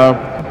a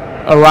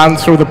run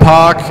through the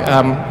park.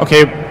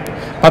 Okay,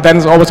 but then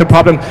there's always a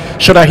problem.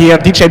 Should I hear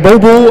DJ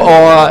Bobo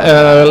or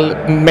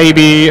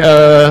maybe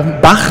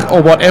Bach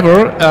or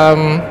whatever?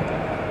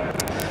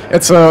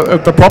 It's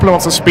the problem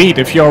of the speed.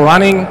 If you're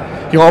running,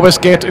 you always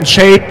get in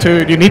shape.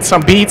 You need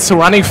some beats to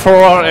running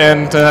for,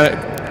 and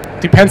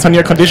depends on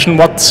your condition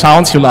what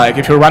sounds you like.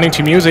 If you're running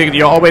to music,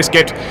 you always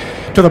get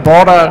to the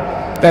border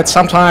that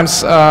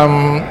sometimes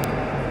the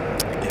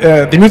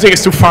music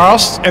is too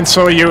fast, and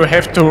so you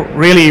have to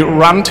really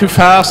run too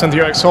fast, and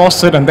you're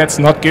exhausted, and that's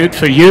not good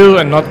for you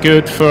and not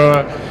good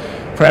for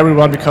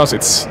everyone, because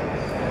it's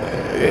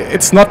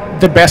not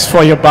the best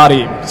for your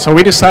body. So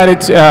we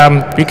decided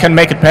we can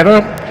make it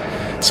better.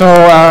 So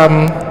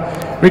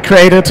we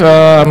created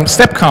a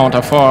step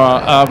counter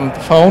for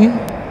phone,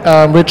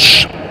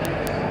 which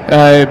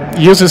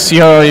uses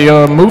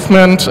your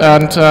movement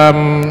and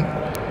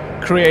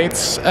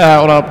creates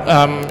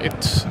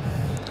it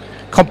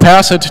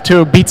compares it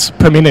to beats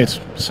per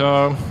minute.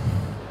 So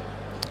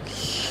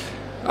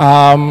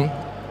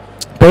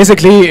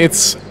basically,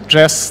 it's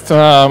just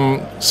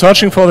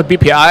searching for the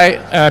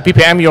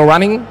BPM you're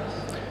running,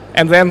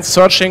 and then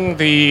searching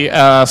the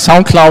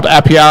SoundCloud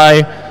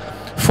API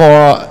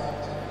for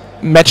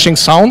matching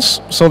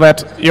sounds, so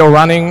that you're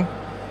running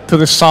to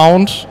the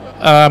sound.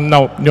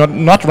 No, you're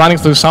not running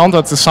to the sound,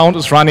 but the sound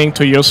is running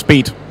to your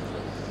speed.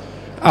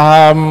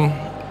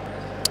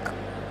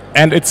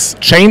 And it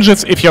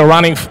changes if you're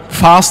running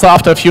faster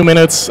after a few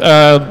minutes.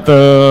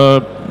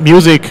 The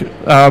music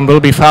will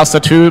be faster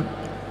too.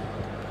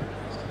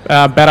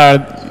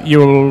 Better,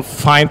 you'll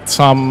find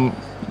some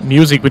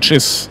music which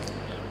is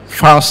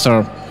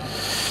faster.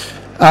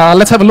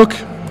 Let's have a look.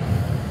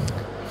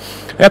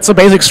 That's a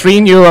basic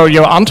screen.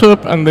 You're onto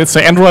it, and it's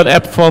an Android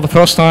app for the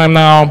first time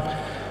now.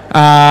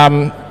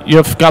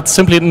 You've got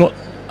simply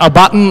a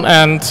button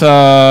and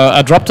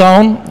a drop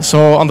down.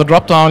 So on the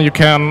drop down you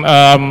can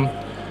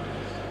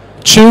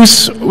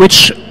choose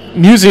which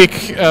music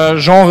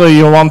genre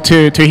you want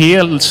to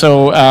hear.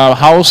 So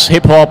house,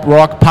 hip hop,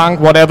 rock, punk,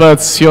 whatever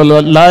it's you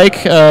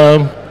like.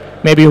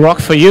 Maybe rock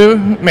for you,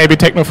 maybe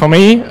techno for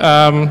me.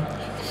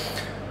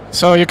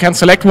 So you can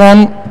select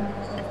one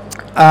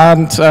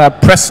and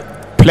press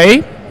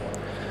play.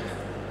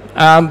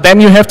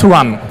 Then you have to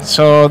run.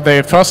 So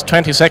the first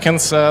 20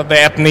 seconds the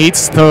app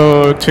needs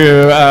to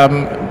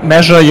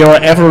measure your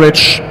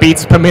average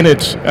beats per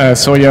minute,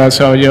 so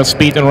your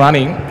speed in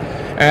running.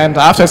 And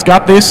after it's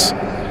got this,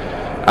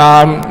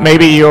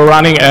 maybe you're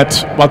running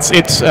at, what's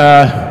it?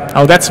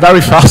 Oh, that's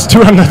very fast,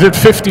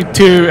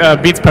 252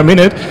 beats per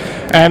minute.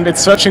 And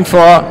it's searching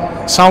for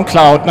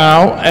SoundCloud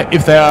now,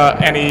 if there are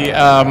any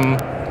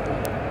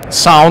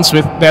sounds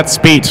with that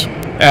speed.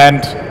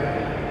 And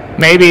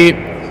maybe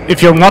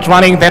if you're not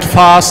running that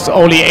fast,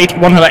 only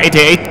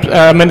 188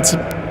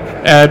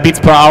 beats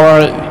per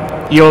hour,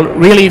 you'll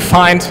really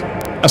find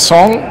a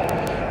song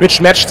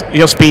which matched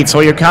your speed. So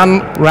you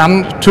can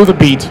run to the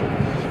beat,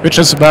 which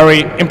is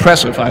very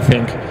impressive, I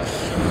think.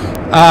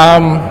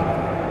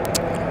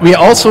 We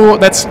also,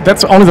 that's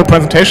only the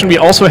presentation, we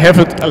also have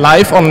it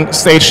live on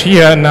stage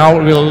here, and now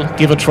we'll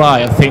give a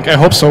try, I think. I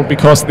hope so,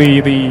 because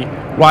the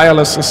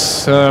wireless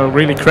is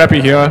really crappy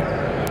here.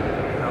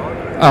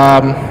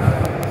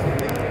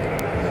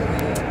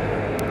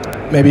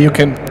 Maybe you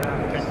can...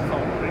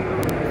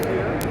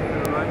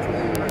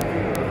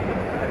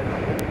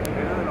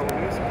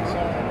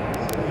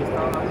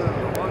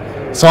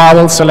 So I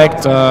will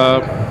select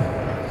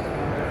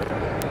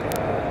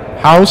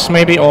house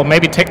maybe, or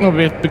maybe techno,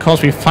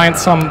 because we find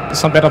some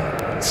better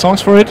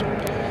songs for it.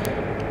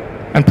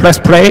 And press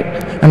play,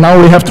 and now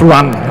we have to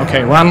run.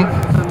 Okay, run,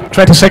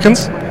 20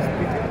 seconds.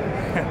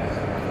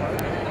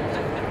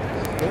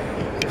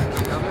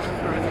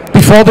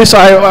 Before this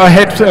I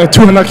had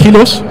 200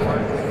 kilos.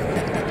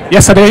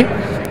 Yesterday,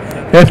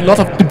 we had a lot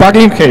of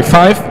debugging. Okay,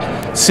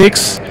 5,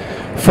 6,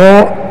 4,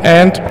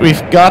 and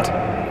we've got,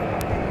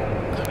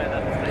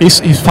 he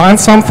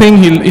finds something,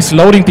 he's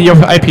loading the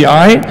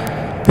API.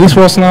 This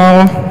was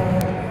now,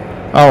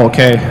 oh,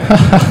 okay,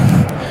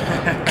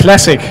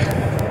 classic.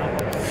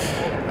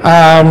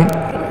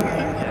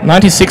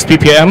 96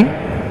 BPM,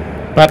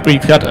 but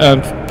we've got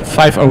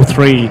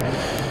 503.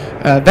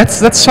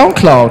 That's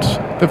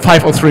SoundCloud, the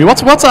 503.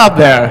 What's up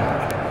there?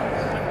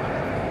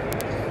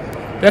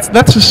 That's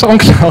a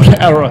SoundCloud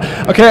error.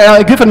 Okay,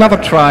 I'll give another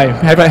try.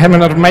 Have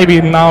another,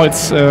 maybe now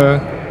it's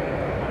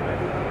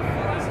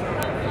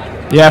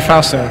yeah,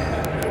 faster.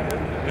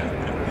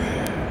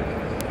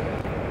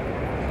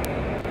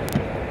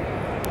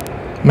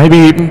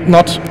 Maybe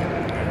not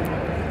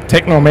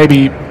techno,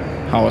 maybe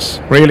house.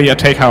 Really a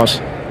take house.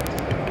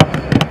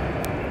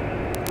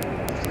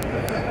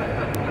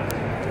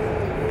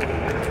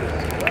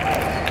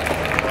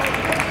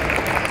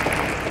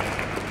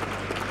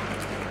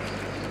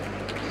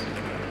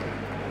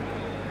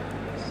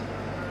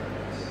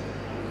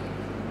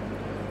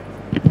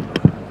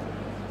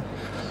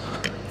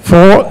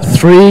 Four,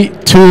 3,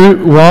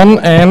 2, 1,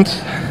 and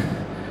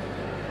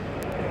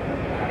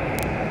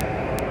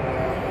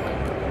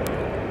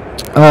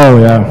oh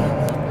yeah,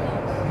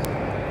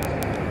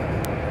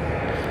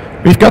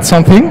 we've got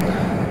something.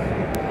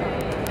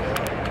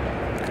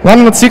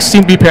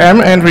 116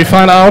 BPM, and we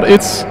find out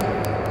it's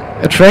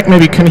a track.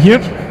 Maybe you can hear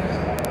it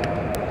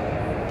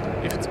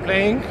if it's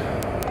playing.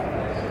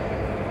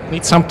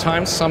 Needs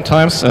sometimes.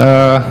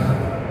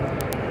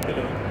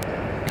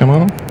 Come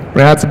on.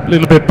 Yeah, it's a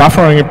little bit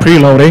buffering and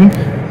preloading.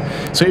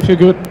 So if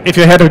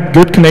you had a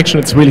good connection,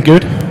 it's really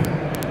good.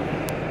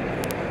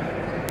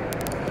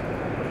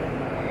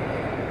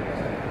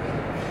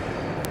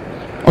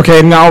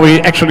 Okay, now we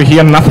actually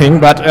hear nothing,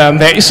 but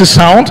there is a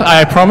sound,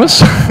 I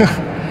promise.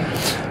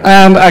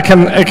 And I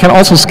can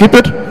also skip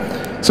it.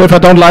 So if I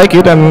don't like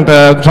it, and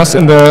just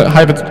in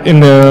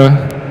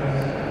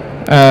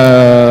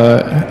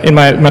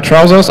my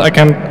trousers, I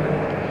can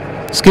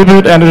skip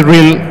it, and it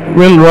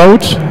will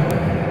load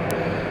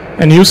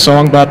a new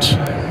song, but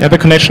yeah, the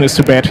connection is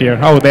too bad here.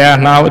 Oh, there,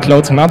 now it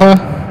loads another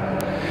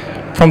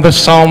from the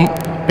sound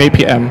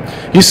BPM.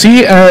 You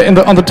see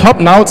on the top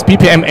now it's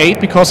BPM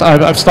 8 because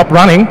I've stopped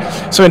running.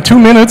 So in 2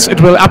 minutes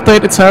it will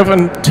update itself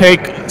and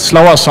take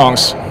slower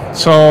songs.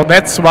 So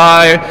that's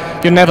why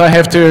you never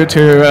have to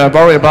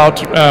worry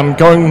about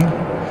going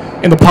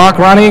in the park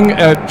running.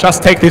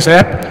 Just take this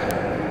app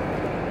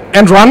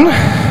and run,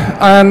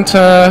 and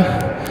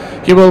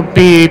you will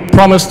be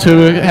promised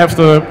to have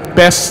the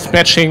best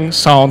matching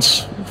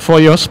sounds for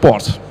your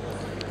sport.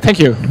 Thank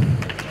you.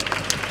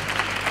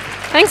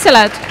 Thanks a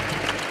lot.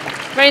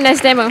 Very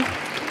nice demo.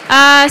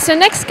 So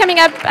next coming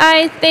up,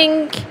 I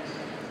think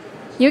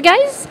you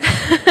guys.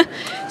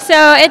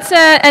 So it's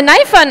an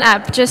iPhone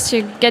app just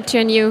to get to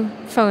a new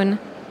phone.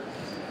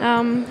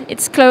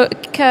 It's called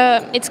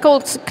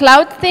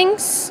Cloud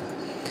Things,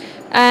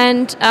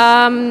 and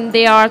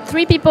there are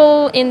 3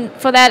 people in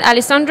for that: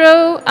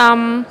 Alessandro,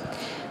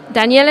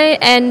 Daniele,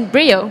 and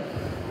Brio.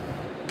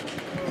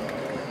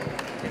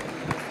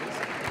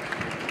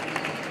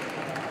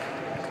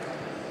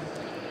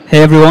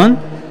 Hey everyone,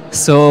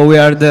 so we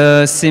are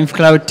the Synth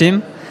Cloud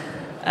team,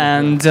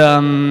 and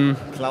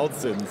Cloud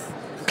Synth.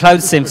 Cloud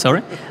Synth,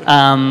 sorry.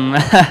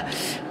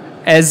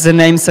 As the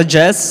name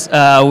suggests,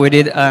 we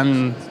did a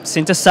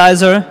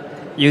synthesizer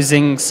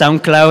using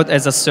SoundCloud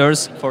as a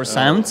source for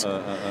sounds,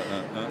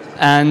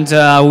 and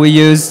we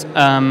used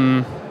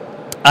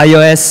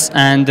iOS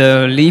and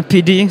Lee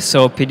PD.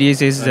 So PD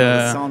is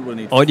the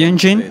audio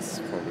engine,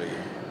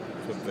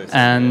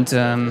 and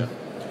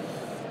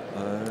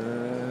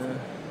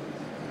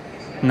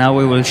now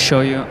we will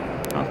show you.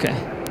 Okay.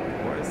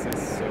 Why is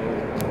this so?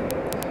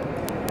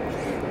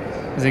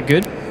 Is it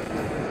good?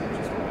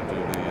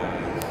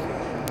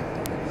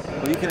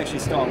 Well, you can actually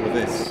start with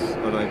this,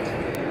 but like.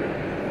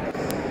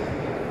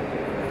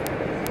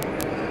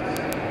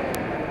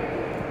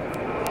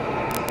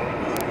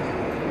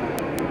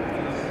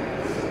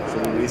 So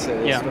we reset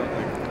it. Yeah.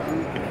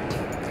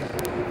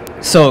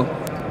 So.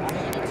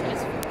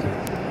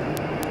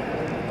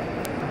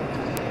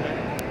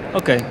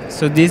 Okay,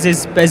 so this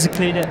is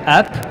basically the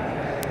app.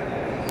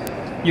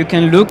 You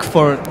can look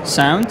for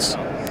sounds.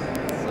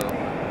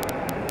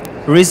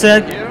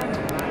 Reset.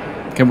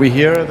 Can we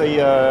hear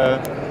the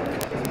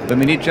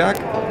mini jack?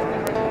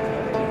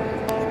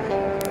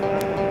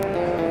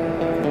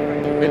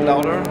 A bit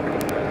louder.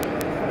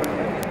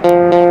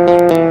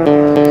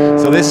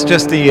 So this is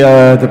just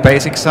the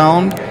basic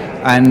sound,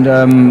 and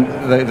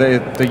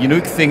the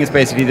unique thing is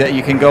basically that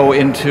you can go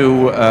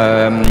into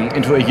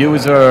a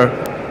user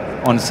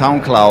on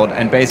SoundCloud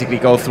and basically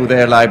go through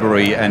their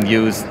library and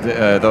use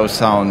those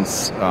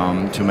sounds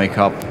to make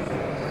up.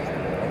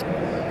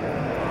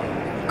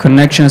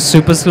 Connection is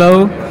super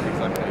slow.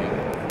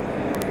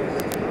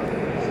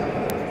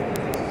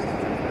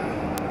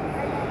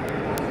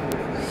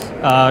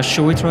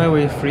 Should we try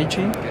with 3G?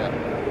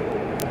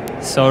 Yeah.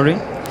 Sorry.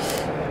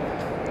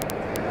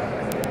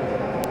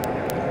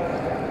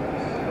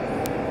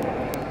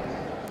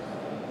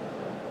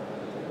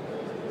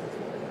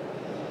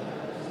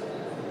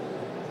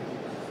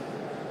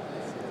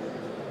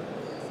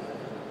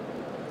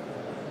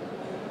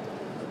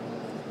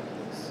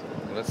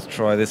 Let's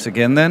try this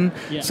again then.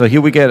 Yeah. So here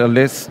we get a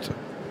list.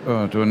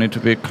 Do I need to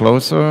be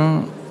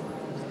closer?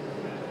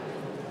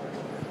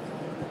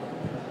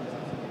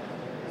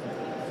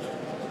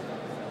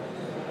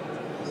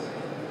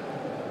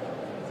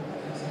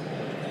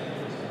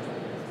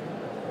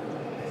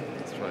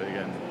 Let's try it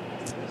again.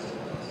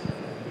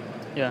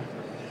 Yeah.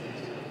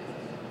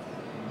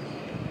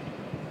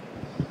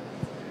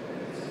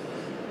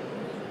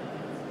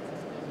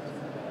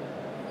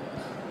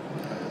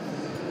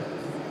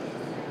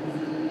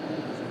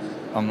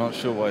 I'm not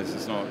sure why this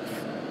is not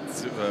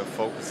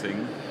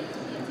focusing.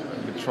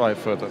 We try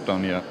further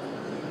down here.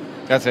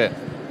 That's it.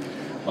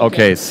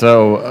 Okay,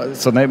 so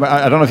maybe,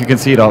 I don't know if you can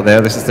see it out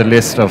there. This is the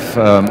list of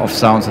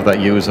sounds of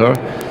that user.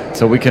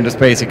 So we can just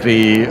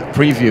basically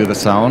preview the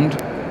sound.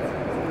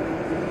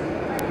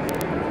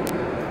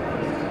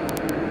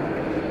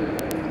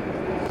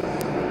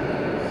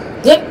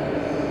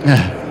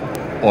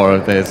 Or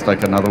there's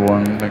like another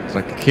one,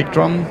 like a kick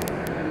drum.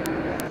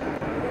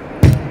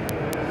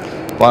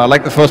 Well, I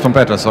like the first one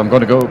better, so I'm going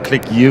to go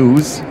click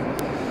Use,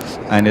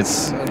 and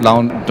it's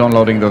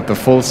downloading the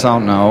full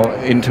sound now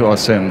into our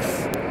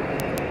synth.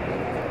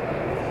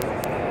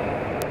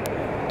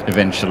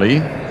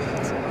 Eventually.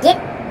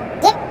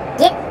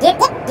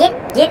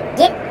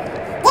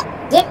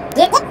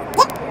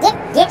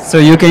 So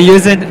you can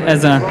use it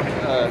as a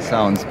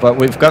sounds, but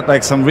we've got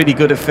like some really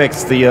good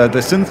effects. The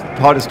synth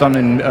part is done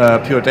in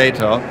pure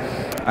data,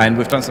 and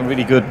we've done some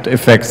really good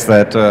effects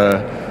that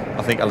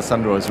I think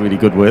Alessandro is really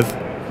good with.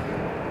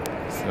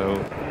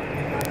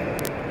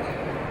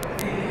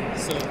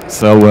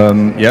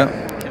 Yeah.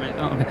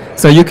 Okay.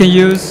 So you can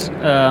use,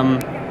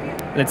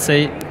 let's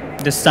say,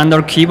 the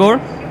standard keyboard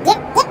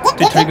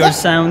to trigger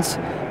sounds.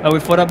 We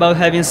thought about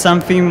having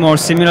something more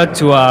similar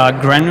to a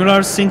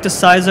granular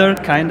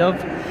synthesizer, kind of,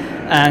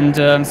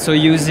 and so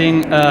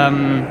using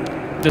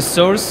the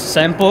source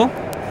sample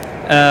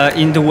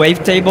in the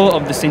wavetable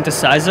of the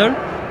synthesizer.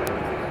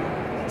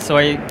 So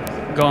I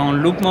go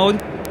on loop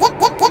mode.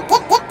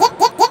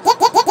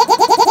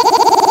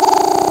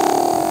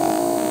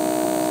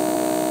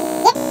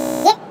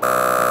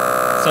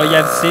 So you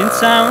have synth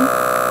sound,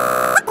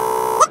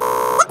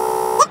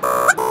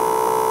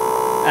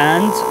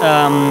 and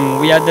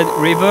we added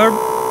reverb.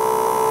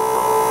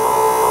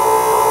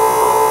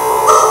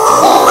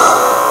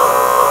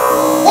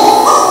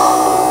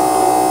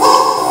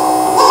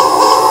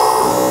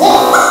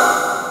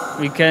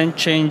 we can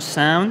change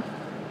sound.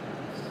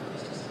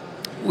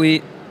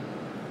 We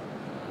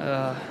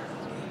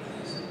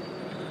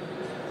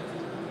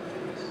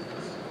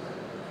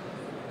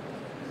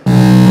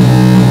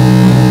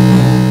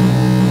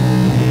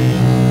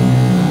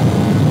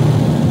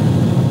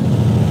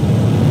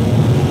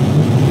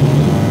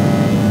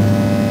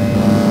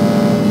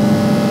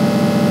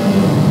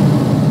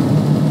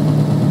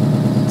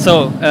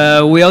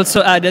So we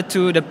also added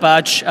to the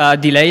patch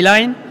delay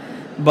line,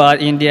 but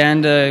in the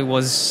end it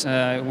was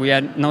we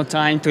had no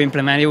time to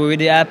implement it with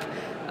the app,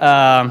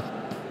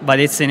 but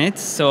it's in it.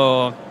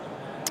 So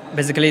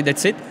basically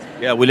that's it.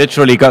 Yeah, we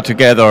literally got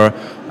together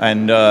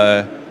and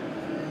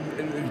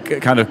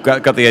kind of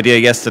got the idea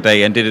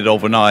yesterday and did it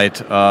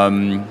overnight,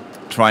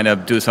 trying to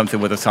do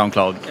something with the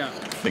SoundCloud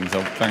thing.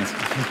 So thanks.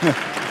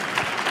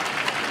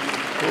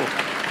 Cool.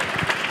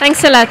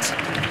 Thanks a lot.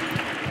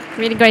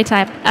 Really great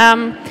type.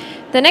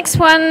 The next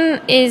one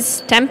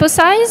is tempo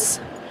size.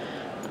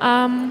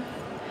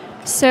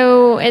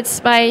 So it's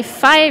by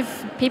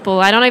 5 people.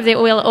 I don't know if they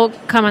will all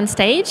come on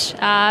stage,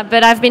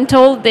 but I've been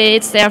told that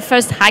it's their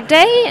first hack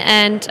day,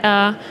 and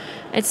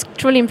it's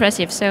truly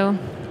impressive. So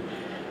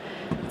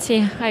let's see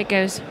how it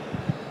goes.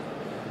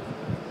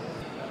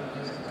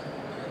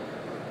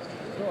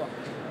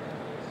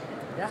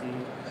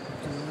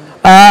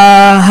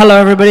 Hello,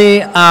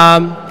 everybody.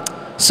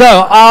 So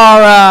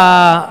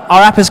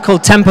our app is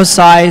called Tempo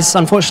Size.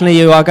 Unfortunately,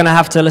 you are going to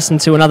have to listen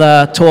to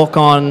another talk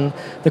on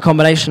the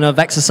combination of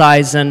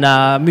exercise and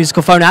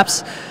musical phone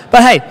apps.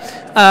 But hey,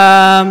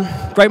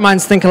 great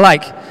minds think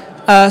alike.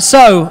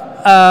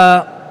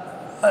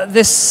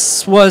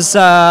 This was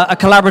a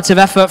collaborative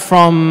effort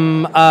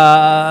from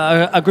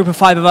a group of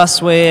 5 of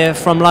us. We're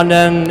from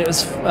London. It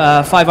was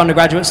 5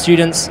 undergraduate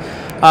students.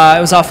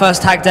 It was our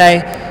first hack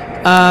day.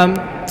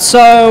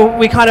 So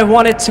we kind of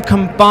wanted to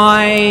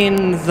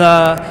combine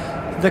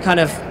the kind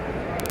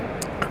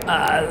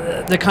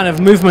of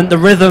movement, the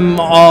rhythm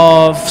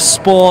of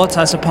sport,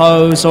 I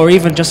suppose, or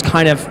even just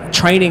kind of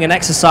training and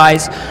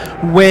exercise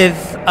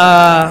with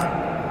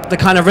the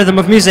kind of rhythm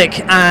of music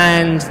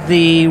and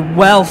the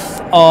wealth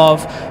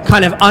of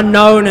kind of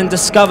unknown and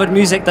discovered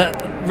music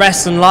that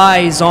rests and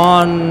lies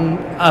on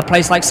a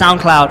place like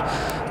SoundCloud.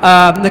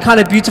 The kind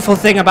of beautiful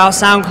thing about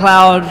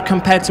SoundCloud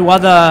compared to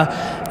other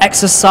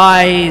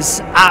exercise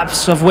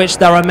apps, of which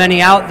there are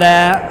many out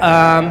there,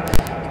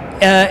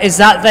 is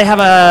that they have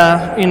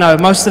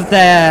most of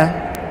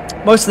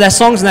their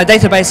songs in their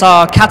database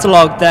are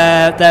cataloged.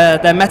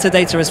 Their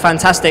metadata is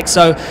fantastic.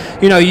 So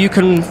you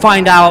can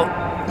find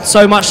out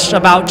so much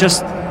about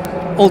just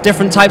all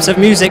different types of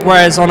music,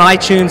 whereas on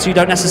iTunes you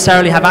don't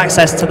necessarily have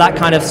access to that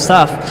kind of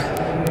stuff.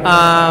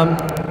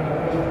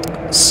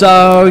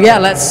 So yeah,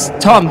 let's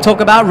talk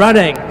about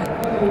running.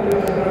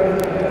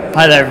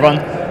 Hi there,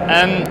 everyone.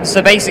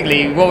 So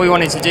basically, what we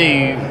wanted to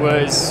do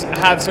was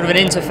have sort of an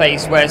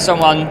interface where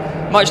someone,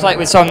 much like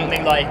with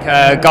something like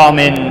a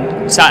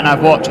Garmin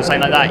sat-nav watch or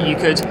something like that, you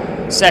could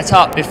set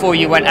up before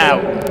you went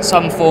out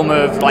some form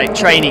of like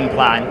training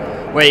plan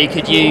where you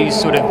could use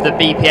sort of the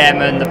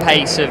BPM and the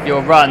pace of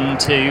your run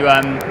to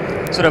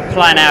sort of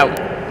plan out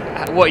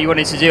what you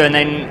wanted to do, and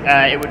then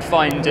it would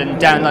find and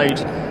download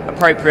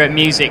appropriate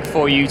music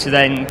for you to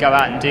then go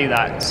out and do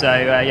that. So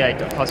yeah,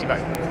 I'll pass you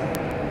back.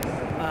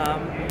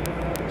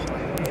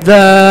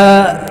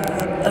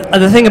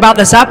 The thing about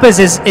this app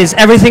is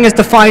everything is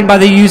defined by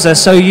the user.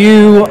 So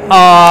you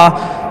are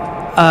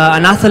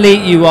an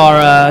athlete, you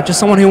are just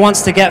someone who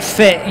wants to get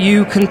fit.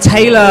 You can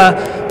tailor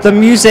the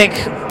music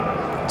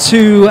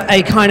to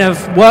a kind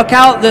of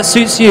workout that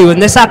suits you.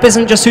 And this app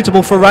isn't just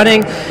suitable for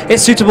running,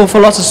 it's suitable for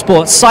lots of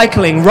sports,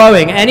 cycling,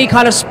 rowing, any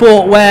kind of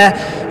sport where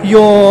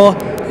your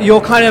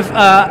kind of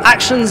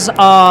actions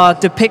are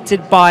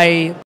depicted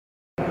by...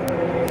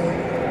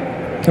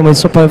 Can we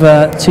swap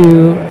over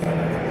to...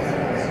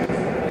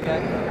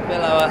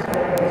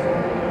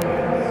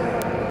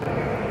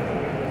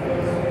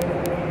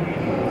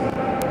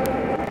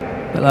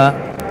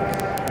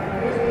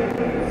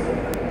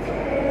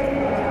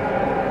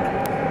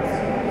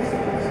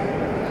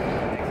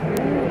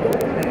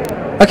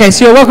 Okay,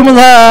 so you're welcome.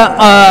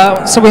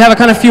 So we have a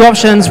kind of few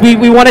options.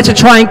 We wanted to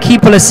try and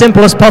keep it as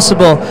simple as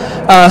possible.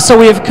 So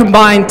we have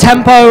combined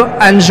tempo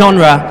and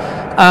genre.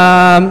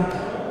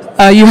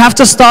 You have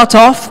to start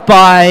off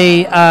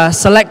by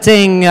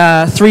selecting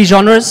 3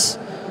 genres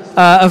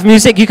of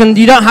music. You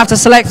don't have to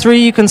select 3.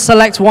 You can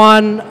select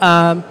 1.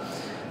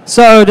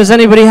 So does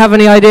anybody have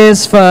any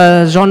ideas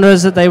for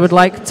genres that they would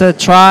like to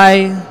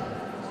try?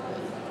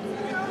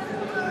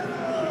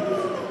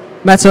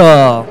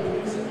 Metal.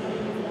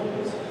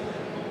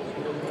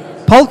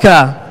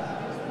 Polka.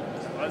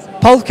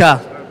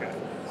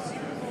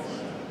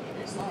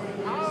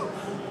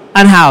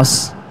 And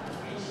house.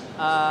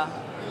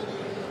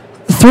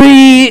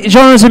 3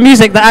 genres of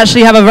music that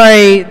actually have a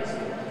very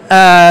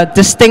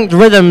distinct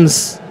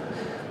rhythms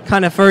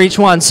kind of for each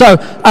one. So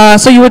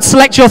you would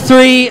select your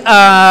 3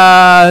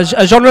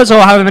 genres, or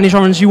however many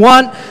genres you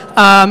want,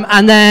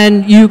 and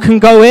then you can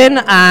go in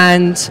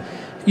and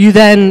you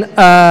then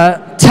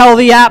tell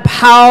the app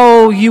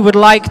how you would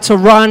like to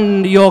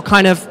run your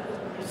kind of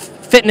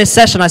fitness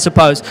session, I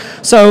suppose.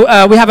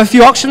 So we have a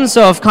few options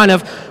of kind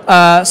of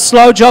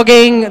slow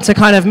jogging to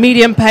kind of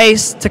medium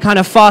pace to kind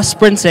of fast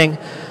sprinting.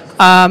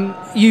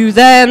 You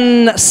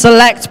then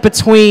select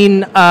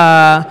between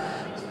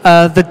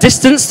the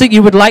distance that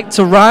you would like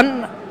to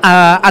run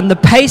and the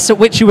pace at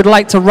which you would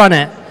like to run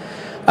it.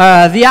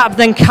 The app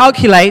then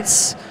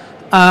calculates,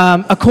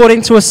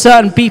 according to a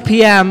certain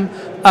BPM,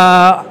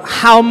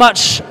 how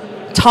much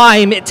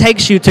time it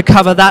takes you to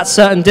cover that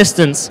certain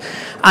distance.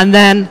 And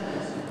then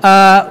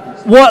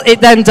what it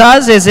then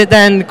does is it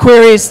then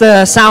queries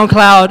the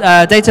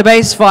SoundCloud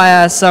database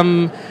via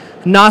some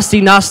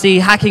nasty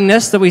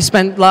hackingness that we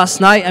spent last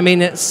night. I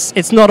mean,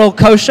 it's not all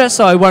kosher,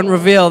 so I won't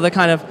reveal the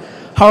kind of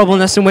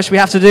horribleness in which we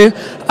have to do.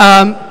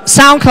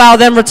 SoundCloud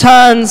then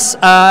returns,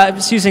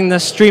 it's using the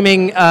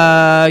streaming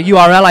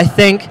URL, I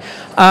think,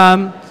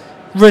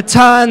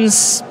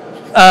 returns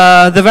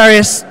the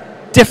various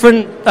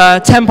different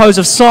tempos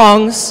of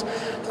songs,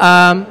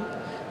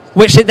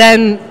 which it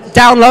then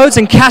downloads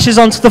and caches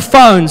onto the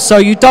phone. So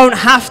you don't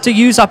have to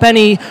use up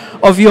any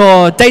of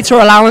your data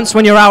allowance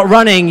when you're out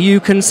running. You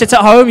can sit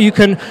at home, you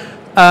can,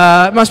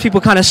 most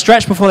people kind of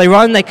stretch before they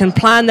run, they can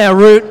plan their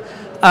route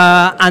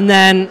and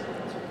then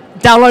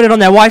download it on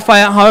their Wi-Fi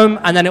at home,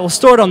 and then it will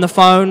store it on the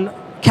phone,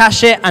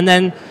 cache it, and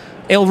then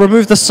it will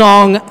remove the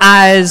song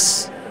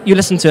as you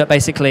listen to it,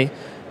 basically.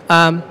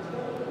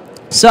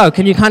 So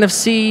can you kind of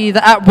see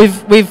the app?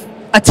 We've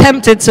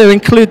attempted to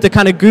include the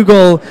kind of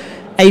Google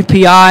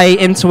API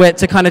into it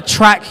to kind of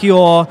track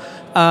your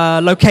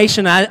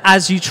location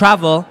as you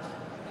travel.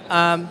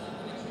 And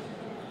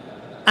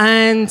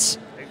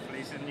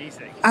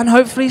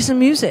hopefully some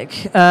music.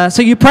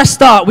 So you press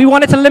start. We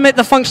wanted to limit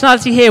the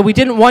functionality here. We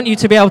didn't want you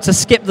to be able to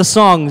skip the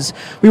songs.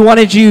 We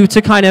wanted you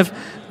to kind of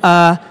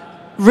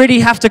really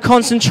have to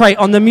concentrate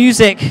on the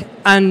music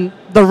and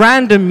the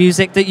random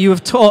music that you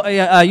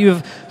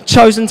have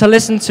chosen to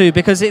listen to,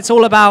 because it's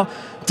all about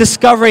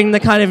discovering the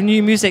kind of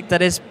new music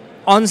that is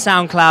on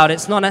SoundCloud.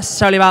 It's not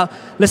necessarily about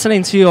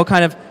listening to your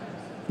kind of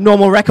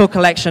normal record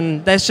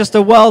collection. There's just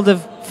a world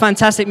of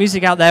fantastic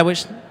music out there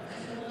which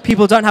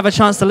people don't have a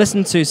chance to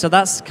listen to. So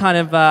that's kind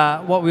of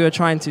what we were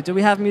trying to. Do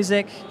we have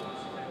music?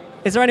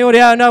 Is there any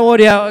audio? No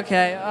audio.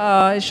 Okay.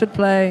 Oh, it should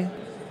play.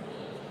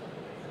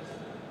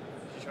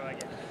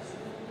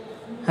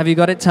 Have you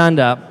got it turned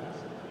up?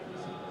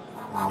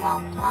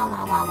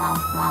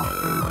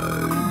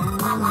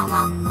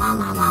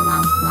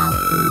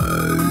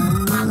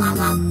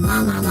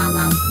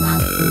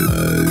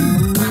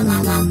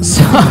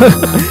 So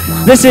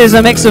this is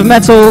a mix of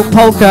metal,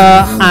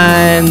 polka,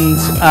 and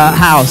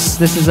house.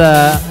 This is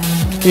a,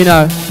 you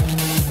know.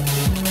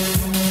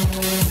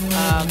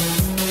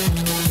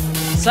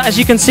 So as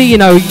you can see, you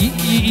know,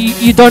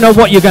 you don't know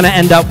what you're going to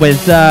end up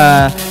with.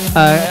 A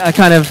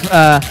kind of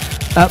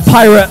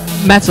pirate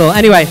metal.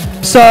 Anyway,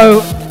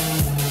 so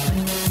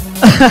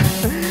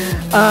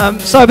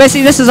so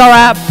basically, this is our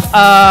app.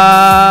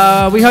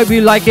 We hope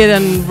you like it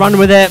and run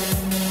with it.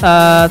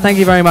 Thank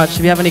you very much.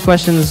 If you have any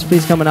questions,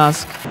 please come and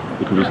ask.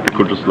 You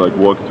could just like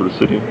walk through the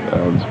city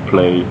and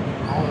play a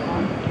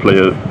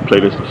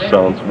playlist of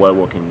sounds while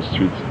walking the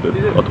streets that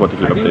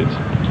automatically updates.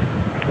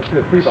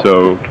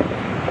 So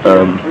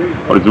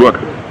how does it work?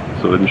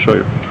 So let me show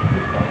you.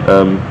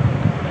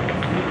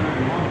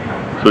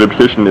 So the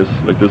application is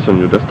like this on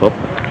your desktop.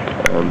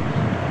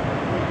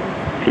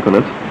 Click on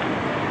it.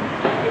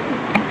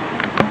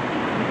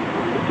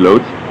 It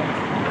loads.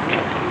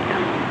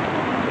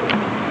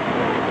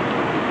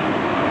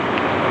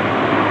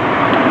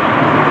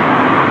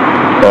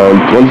 And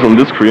once on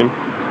this screen,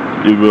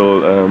 it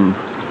will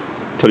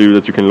tell you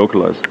that you can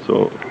localize.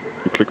 So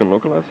you click on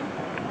localize.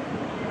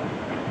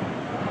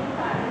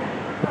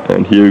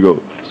 And here you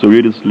go. So we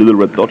have this little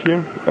red dot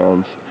here,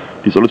 and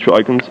these other two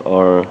icons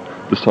are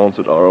the sounds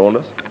that are around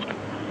us.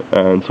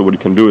 And so what you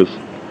can do is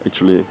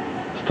actually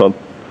start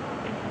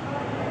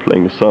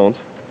playing the sound.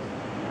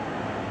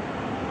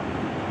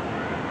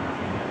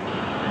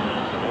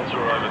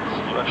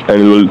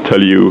 And it will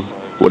tell you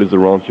what is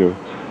around you.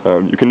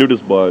 You can do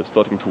this by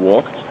starting to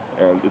walk,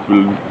 and it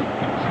will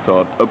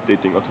start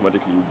updating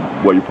automatically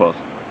where you pass.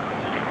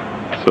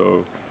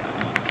 So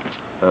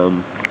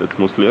that's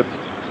mostly it.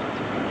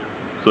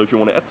 So if you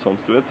want to add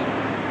sounds to it,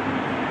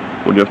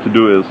 what you have to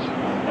do is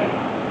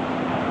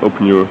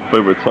open your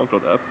favorite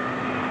SoundCloud app,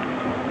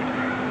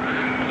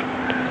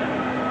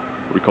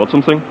 record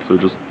something. So you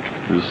just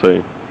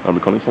say, I'm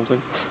recording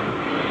something.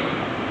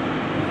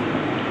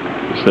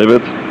 You save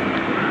it.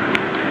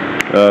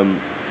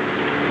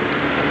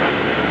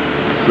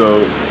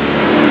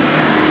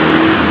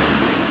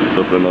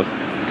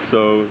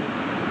 So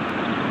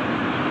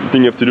the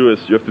thing you have to do is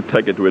you have to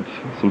tag it with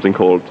something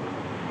called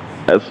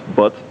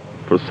sbud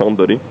for sound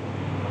buddy,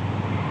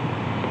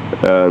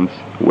 and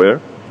where.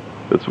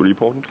 That's really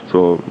important.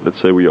 So let's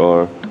say we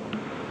are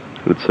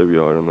I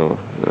don't know,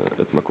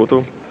 at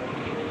Makoto,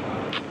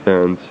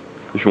 and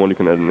if you want you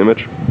can add an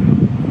image.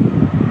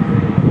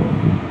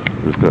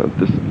 I'm just gonna add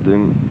this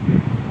thing.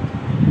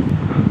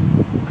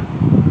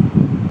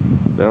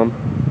 Bam.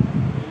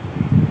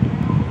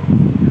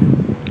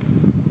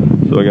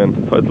 So again,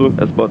 title,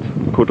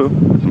 SBOT, quota,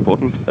 it's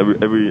important.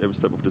 Every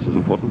step of this is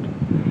important.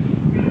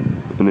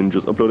 And then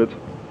just upload it.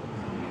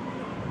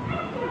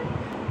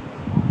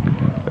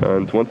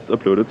 And once it's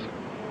uploaded,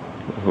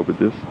 I hope it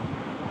is.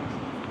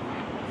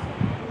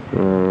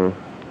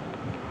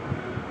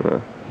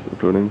 It's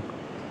uploading.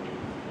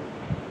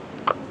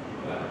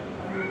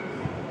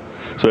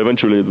 So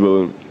eventually it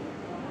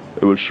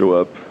will show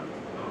up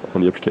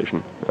on the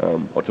application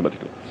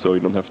automatically. So you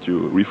don't have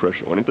to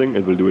refresh or anything.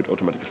 It will do it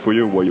automatically for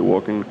you while you're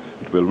walking.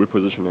 It will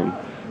repositioning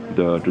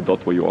the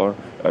dot where you are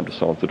and the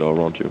sounds that are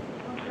around you.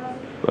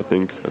 I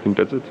think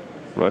that's it,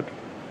 right?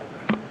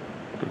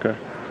 Okay.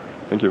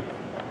 Thank you.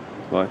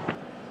 Bye.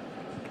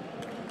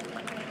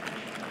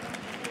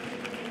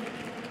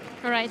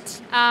 All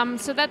right.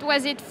 So that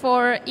was it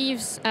for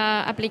Eve's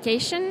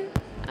application,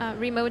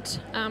 remote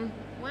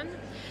one.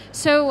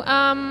 So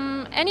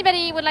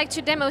anybody would like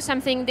to demo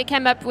something they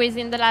came up with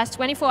in the last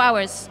 24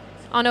 hours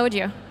on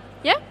audio?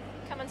 Yeah?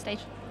 Come on stage.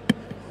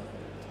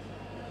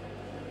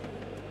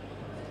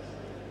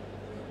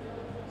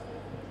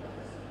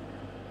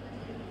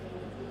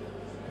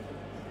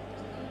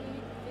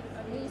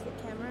 I'm going to use the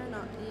camera,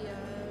 not the...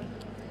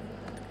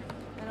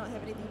 I don't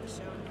have anything to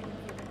show on the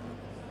computer.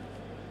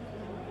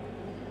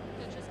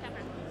 So just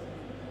camera.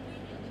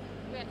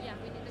 Yeah,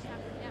 we need the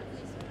camera. Yeah,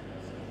 please.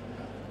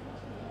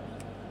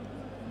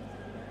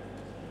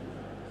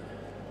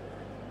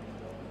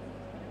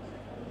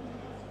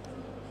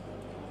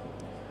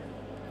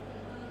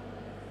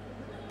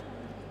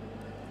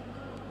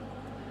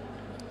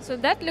 So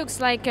that looks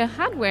like a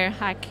hardware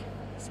hack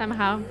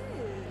somehow.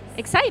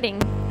 Exciting.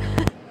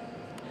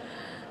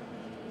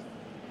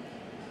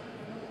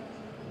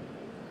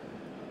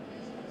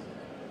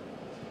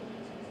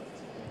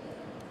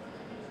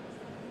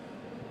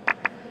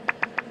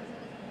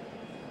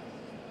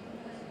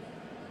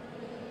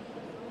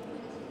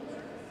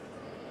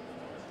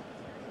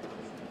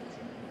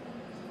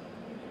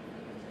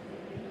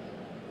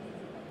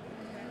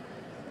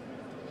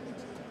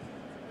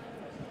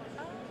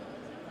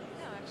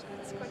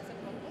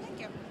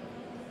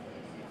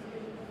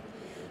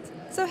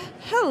 So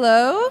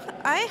hello,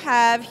 I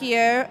have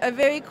here a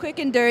very quick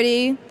and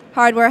dirty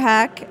hardware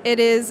hack. It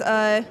is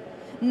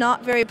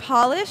not very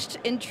polished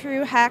in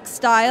true hack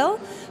style.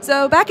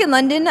 So back in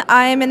London,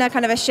 I'm in a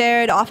kind of a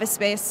shared office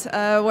space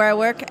where I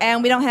work,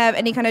 and we don't have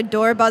any kind of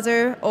door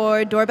buzzer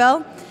or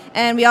doorbell.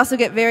 And we also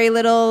get very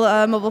little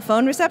mobile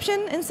phone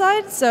reception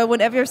inside. So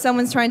whenever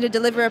someone's trying to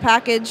deliver a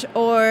package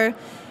or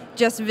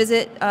just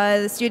visit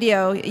the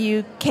studio,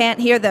 you can't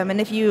hear them.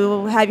 And if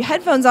you have your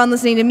headphones on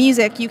listening to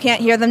music, you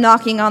can't hear them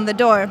knocking on the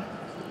door.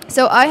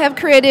 So I have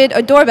created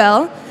a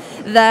doorbell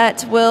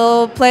that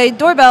will play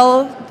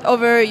doorbell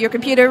over your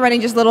computer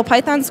running just a little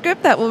Python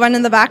script that will run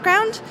in the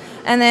background.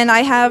 And then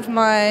I have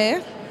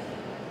my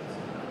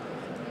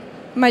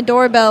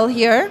doorbell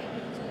here,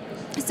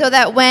 so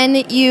that when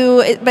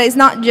but it's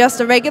not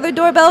just a regular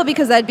doorbell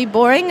because that'd be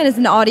boring and it's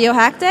an audio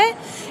hack day.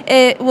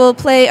 It will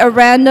play a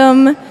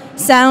random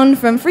sound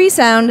from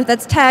Freesound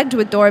that's tagged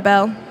with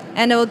doorbell,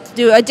 and it will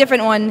do a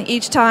different one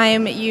each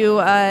time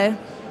you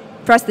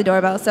press the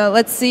doorbell. So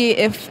let's see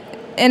if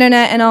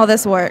internet and all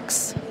this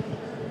works.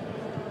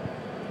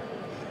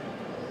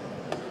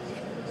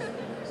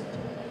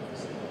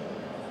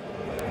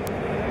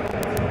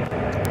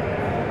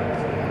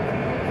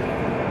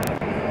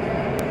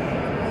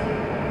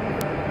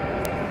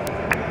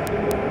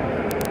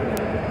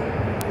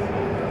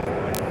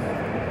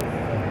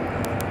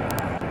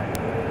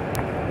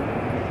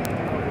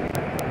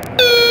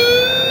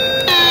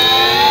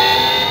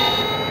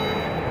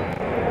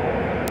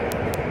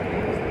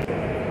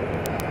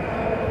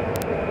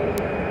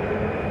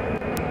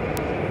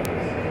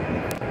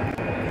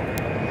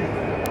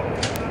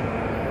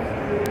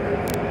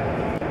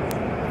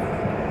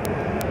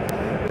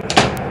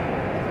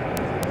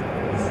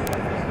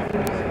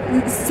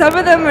 Some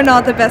of them are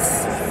not the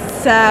best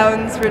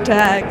sounds for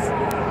tags.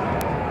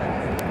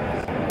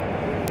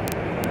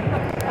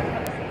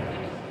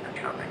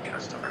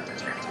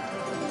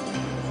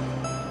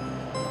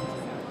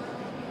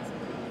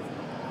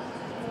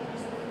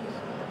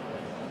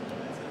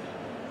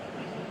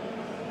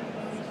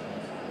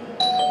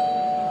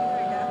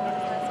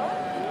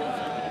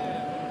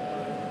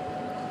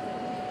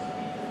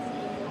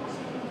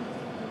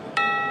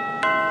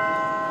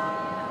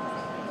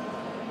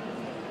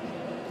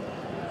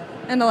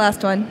 And the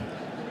last one.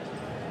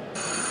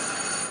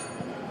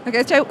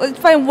 Okay, let's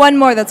find one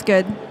more that's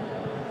good.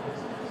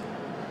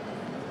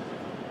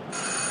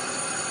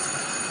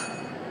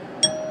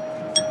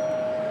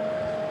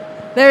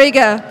 There you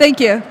go. Thank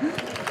you.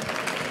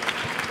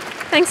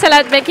 Thanks a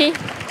lot, Becky.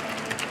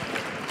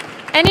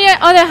 Any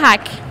other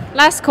hack?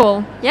 Last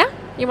call. Yeah?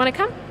 You want to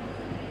come?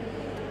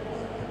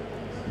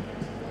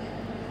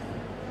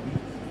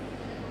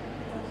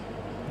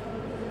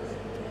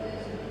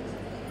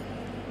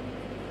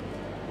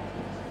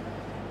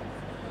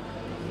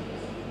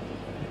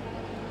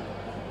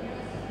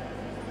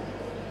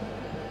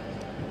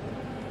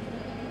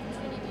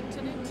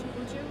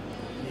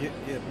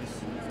 Yeah,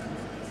 please.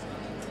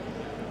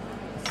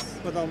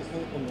 But I'm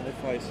on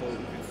Wi-Fi, so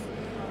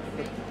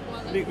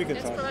we can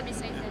try. Probably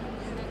safe then.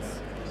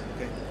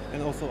 Okay,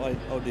 and also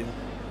audio.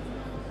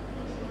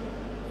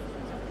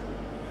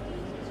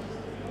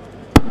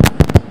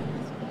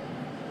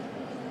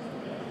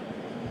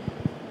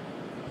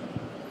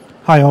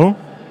 Hi all.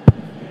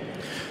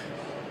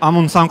 I'm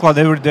on SoundCloud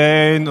every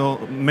day.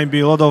 Maybe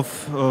a lot of.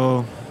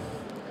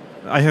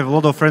 I have a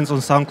lot of friends on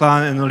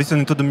SoundCloud and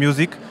listening to the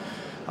music.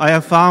 I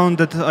have found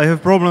that I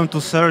have problem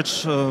to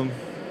search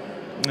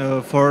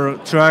for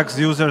tracks,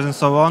 users, and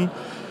so on.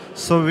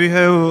 So we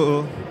have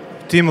a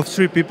team of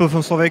 3 people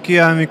from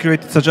Slovakia, and we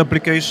created such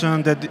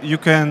application that you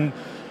can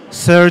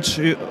search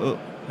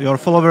your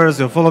followers,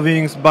 your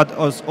followings, but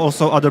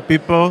also other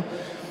people,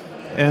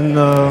 and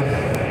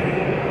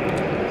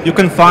you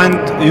can find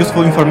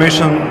useful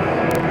information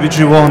which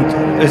you want.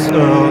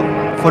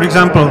 For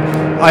example,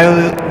 I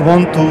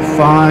want to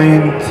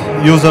find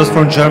users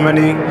from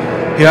Germany.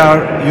 Here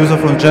are users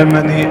from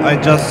Germany. I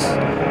just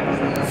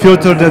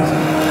filter that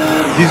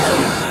these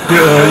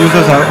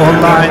users are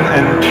online,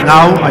 and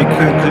now I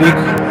can click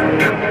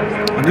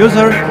on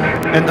user.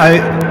 And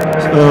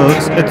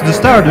at the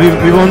start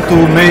we want to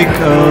make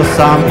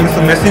some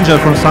instant messenger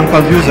from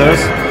SoundCloud users,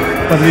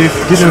 but we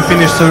didn't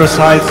finish server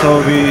side,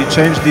 so we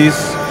changed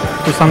this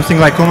to something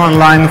like command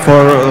line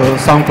for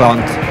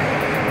SoundCloud.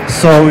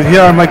 So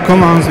here are my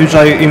commands which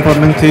I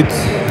implemented.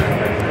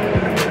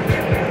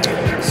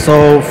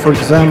 So for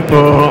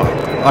example,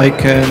 I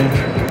can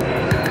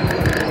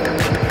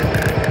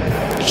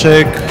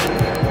check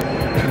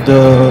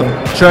the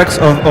tracks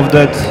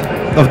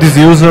of this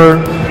user.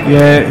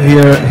 Yeah,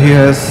 here he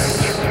has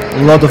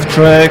a lot of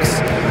tracks.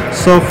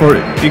 So for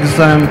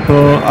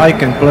example, I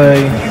can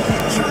play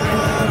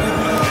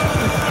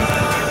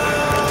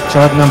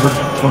track number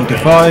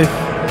 25,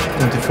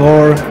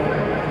 24.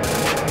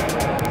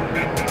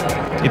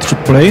 It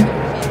should play.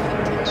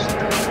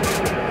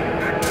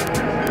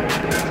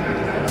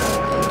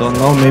 Don't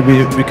know,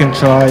 maybe we can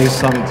try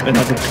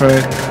another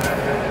track.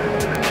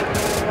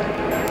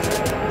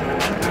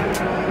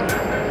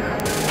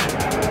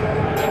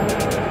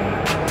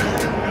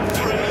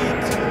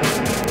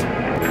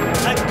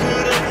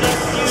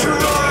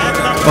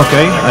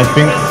 Okay, I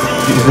think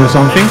is there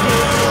something.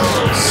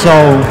 So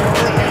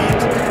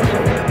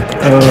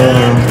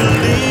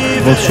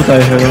what should I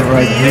have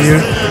right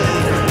here?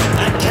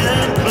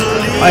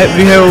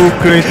 We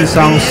have created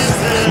some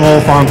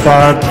small fun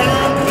part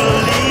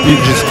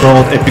which is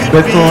called Epic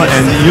Battle,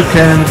 and you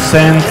can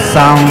send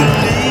some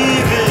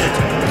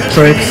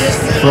tracks,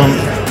 from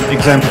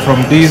example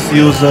from this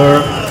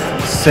user,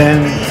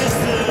 send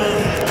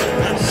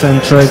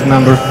track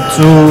number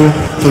 2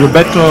 to the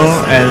battle,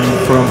 and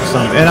from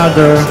some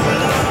another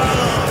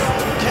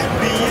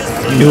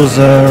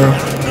user,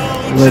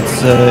 let's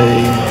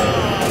say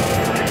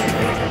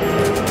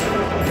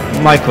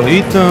Michael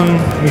Eaton,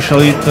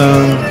 Michelle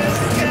Eaton,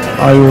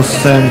 I will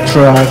send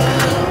track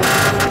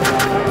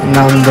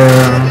number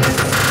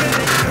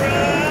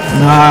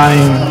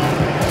 9.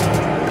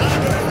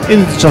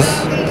 It's just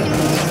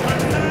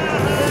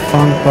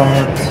fun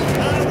part.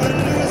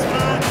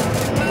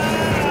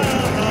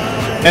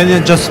 And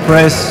then just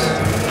press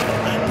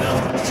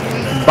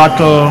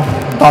battle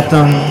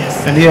button,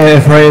 and here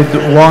I've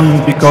read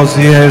 1 because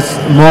he has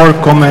more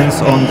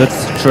comments on that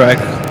track.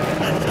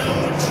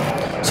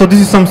 So this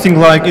is something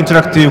like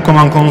interactive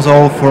command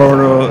console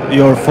for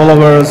your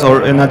followers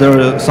or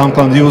another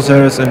SoundCloud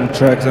users and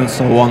tracks and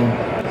so on.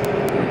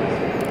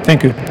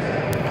 Thank you.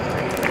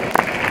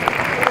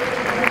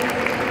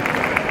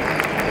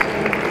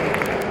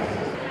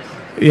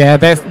 Yeah,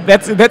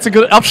 that's a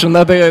good option.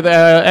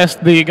 As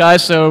the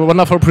guys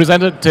wonderful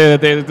presented,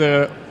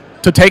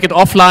 to take it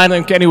offline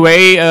in any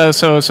way,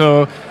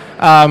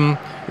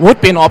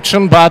 would be an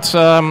option, but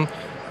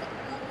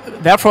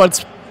therefore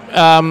it's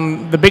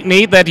the big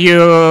need that you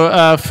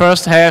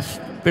first have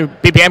the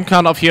BPM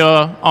count of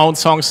your own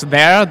songs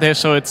there.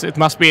 So it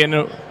must be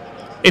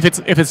if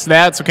it's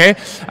there, it's okay.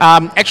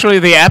 Actually,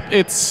 the app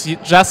it's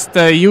just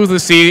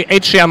uses the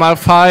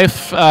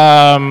HTML5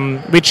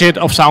 widget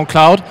of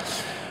SoundCloud.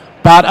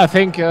 But I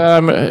think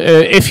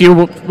if you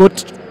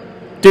would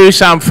do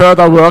some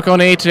further work on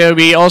it,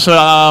 we also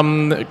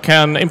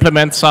can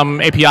implement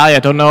some API. I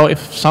don't know if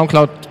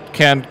SoundCloud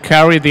can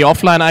carry the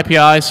offline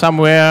API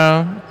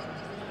somewhere.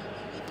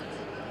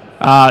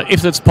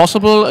 If it's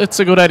possible,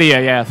 it's a good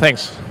idea. Yeah,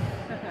 thanks.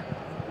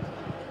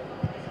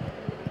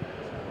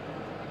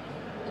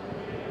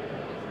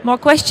 More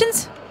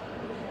questions?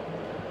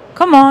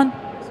 Come on.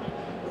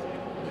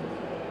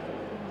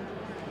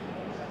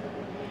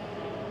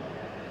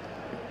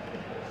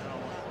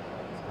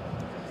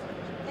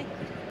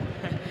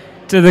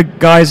 To the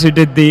guys who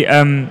did the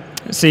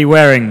C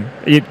wearing,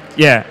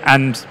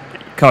 and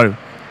co.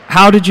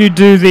 How did you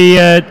do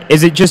the?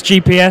 Is it just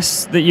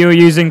GPS that you're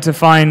using to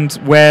find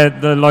where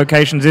the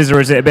locations is, or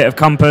is it a bit of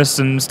compass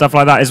and stuff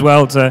like that as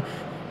well to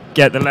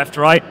get the left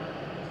right?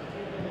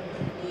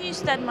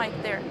 Use that mic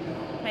there,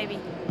 maybe.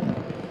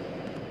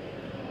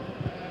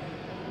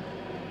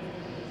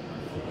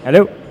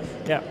 Hello.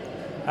 Yeah.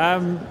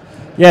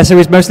 Yeah, so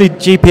it's mostly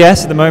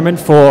GPS at the moment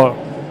for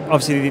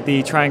obviously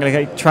the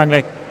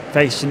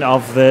triangulation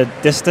of the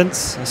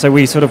distance. So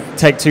we sort of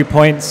take 2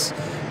 points,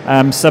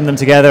 sum them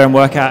together and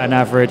work out an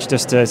average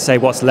just to say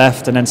what's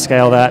left and then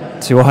scale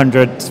that to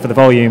 100 for the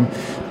volume.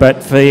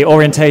 But for the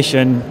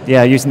orientation,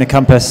 yeah, using the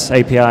compass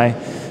API.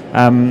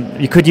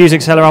 You could use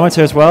accelerometer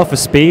as well for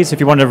speed. So if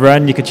you want to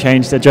run, you could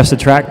adjust the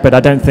track, but I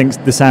don't think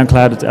the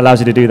SoundCloud allows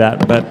you to do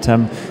that. But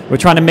we're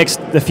trying to mix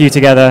the few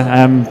together,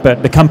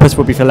 but the compass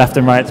would be for left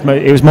and right.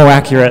 It was more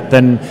accurate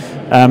than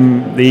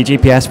the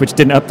GPS, which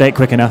didn't update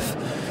quick enough.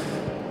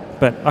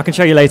 But I can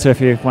show you later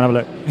if you want to have a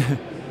look.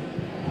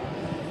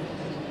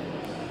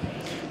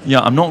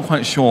 Yeah, I'm not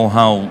quite sure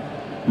how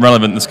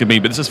relevant this could be,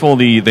 but this is for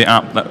the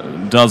app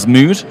that does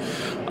mood.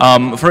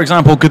 For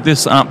example, could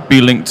this app be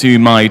linked to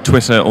my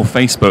Twitter or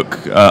Facebook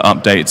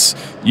updates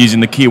using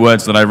the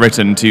keywords that I've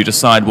written to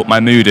decide what my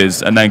mood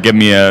is and then give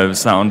me a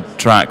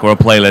soundtrack or a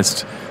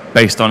playlist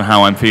based on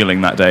how I'm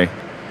feeling that day?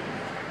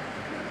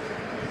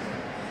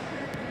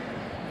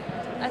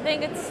 I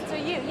think it's to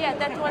you. Yeah,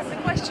 that was the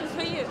question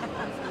for you.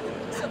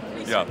 So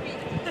please repeat.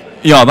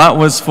 Yeah, that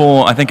was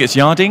for, I think it's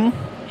Yarding?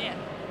 Yeah.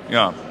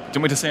 Yeah. Do you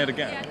want me to say it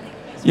again?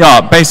 Yeah,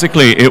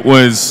 basically it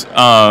was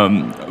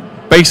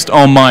based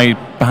on my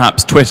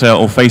perhaps Twitter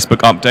or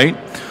Facebook update.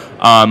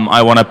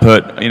 I want to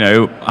put,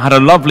 I had a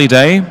lovely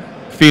day,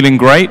 feeling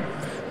great.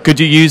 Could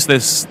you use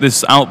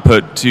this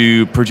output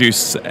to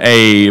produce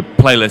a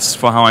playlist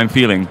for how I'm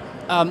feeling?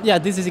 Yeah,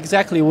 this is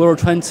exactly what we were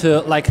trying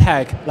to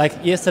hack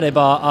yesterday,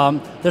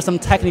 but there's some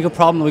technical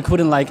problem. We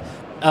couldn't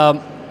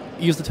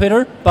use the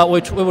Twitter, but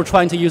we were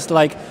trying to use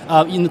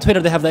in the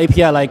Twitter they have the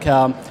API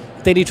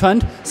daily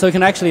trend, so you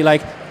can actually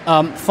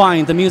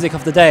find the music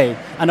of the day.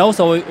 And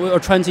also we were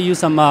trying to use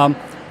some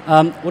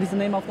what is the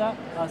name of that?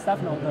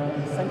 Stefano,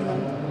 the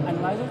sentiment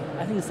analyzer.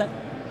 I think it's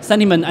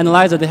sentiment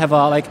analyzer. They have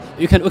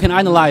we can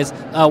analyze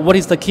what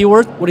is the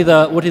keyword, what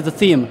is the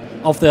theme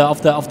of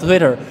the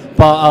Twitter.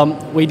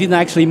 But we didn't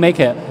actually make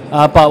it.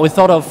 But we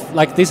thought of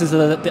this is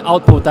the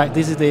output. That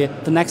this is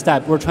the next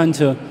step we're trying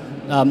to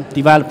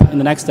develop in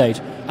the next stage.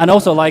 And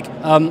also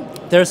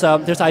there's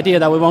an idea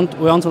that we want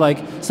to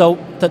so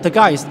the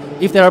guys,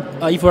 if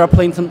we are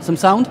playing some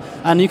sound,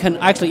 and you can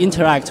actually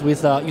interact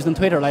with using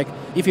Twitter,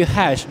 if you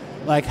hash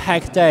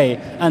hack day,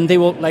 and they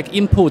will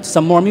input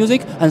some more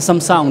music and some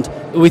sound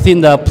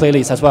within the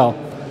playlist as well.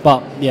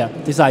 But yeah,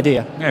 this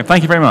idea. Yeah,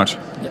 thank you very much.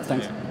 Yeah,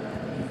 thanks.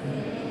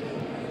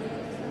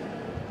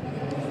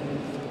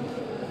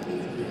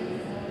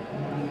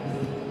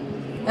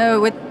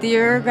 With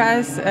your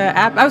guys'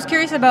 app, I was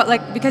curious about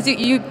because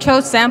you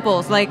chose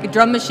samples like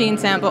drum machine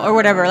sample or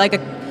whatever, like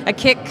a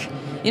kick.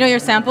 Your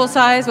sample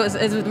size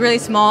is really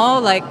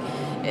small.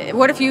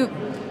 What if you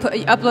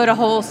upload a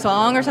whole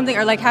song or something,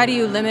 or how do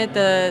you limit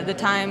the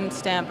time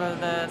stamp of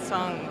the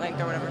song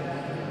length or whatever?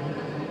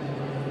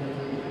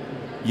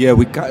 Yeah,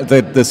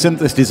 the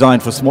synth is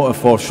designed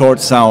for short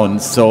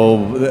sounds.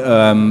 So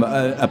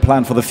a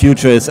plan for the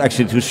future is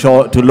actually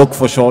to look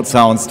for short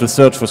sounds, to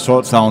search for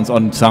short sounds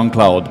on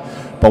SoundCloud.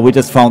 But we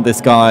just found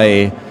this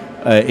guy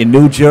in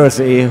New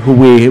Jersey who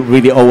we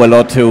really owe a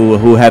lot to,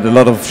 who had a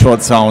lot of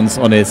short sounds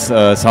on his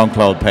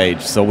SoundCloud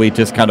page. So we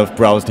just kind of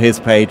browsed his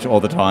page all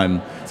the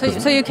time.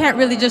 So you can't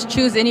really just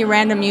choose any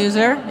random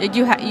user.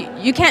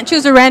 You can't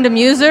choose a random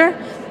user.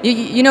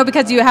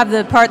 Because you have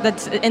the part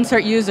that's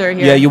insert user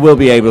here. Yeah, you will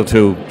be able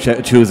to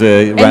choose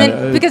a.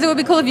 Because it would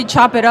be cool if you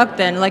chop it up.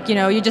 Then,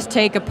 you just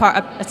take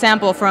a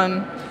sample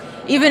from,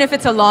 even if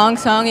it's a long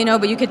song,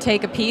 but you could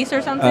take a piece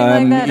or something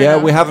like that. Yeah,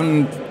 we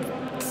haven't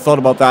thought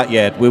about that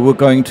yet. We were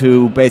going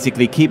to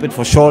basically keep it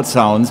for short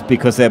sounds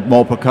because they're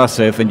more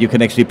percussive and you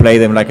can actually play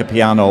them like a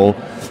piano.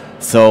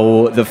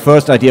 So the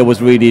first idea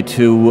was really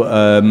to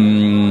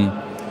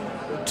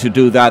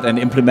do that and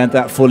implement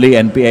that fully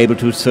and be able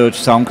to search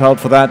SoundCloud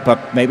for that,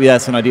 but maybe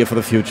that's an idea for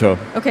the future.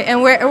 Okay,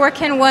 and where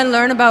can one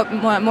learn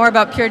more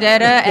about Pure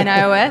Data and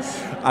iOS?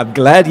 I'm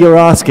glad you're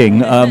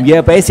asking.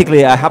 Yeah,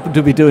 basically I happen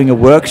to be doing a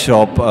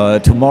workshop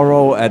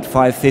tomorrow at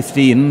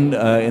 5:15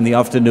 in the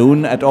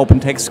afternoon at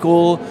Open Tech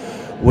School,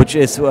 which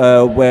is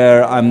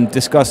where I'm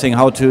discussing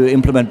how to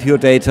implement Pure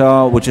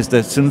Data, which is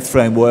the synth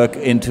framework,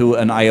 into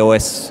an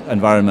iOS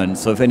environment.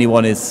 So if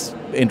anyone is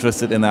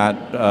interested in that,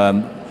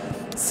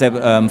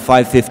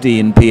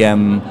 5:15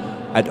 p.m.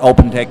 at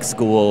Open Tech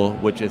School,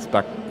 which is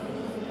back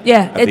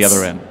at the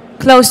other end.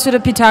 Close to the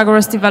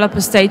Pythagoras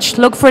developer stage.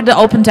 Look for the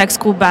Open Tech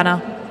School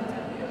banner.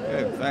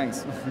 Okay,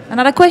 thanks.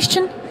 Another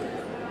question?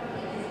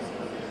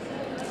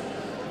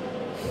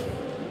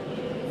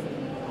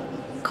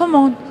 Come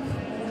on.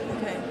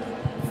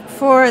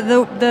 For I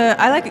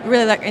like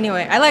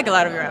a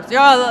lot of your apps. They're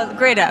all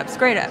great apps.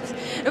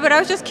 But I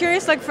was just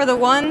curious, for the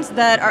ones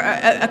that are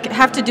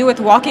have to do with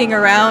walking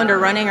around or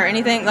running or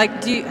anything,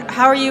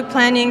 how are you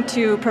planning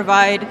to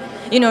provide?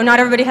 Not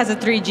everybody has a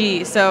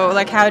 3G, so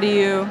how do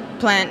you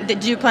plan?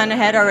 Did you plan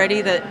ahead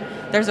already that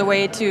there's a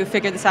way to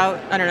figure this out?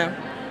 I don't know.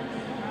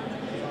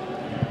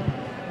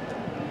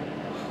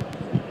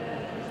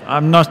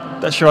 I'm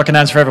not sure I can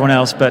answer for everyone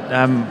else, but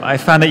I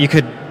found that you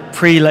could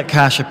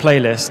pre-cache a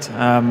playlist,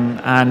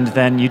 and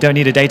then you don't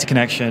need a data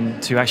connection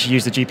to actually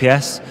use the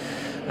GPS.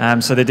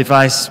 So the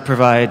device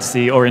provides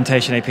the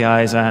orientation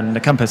APIs and the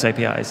compass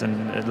APIs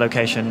and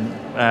location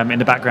in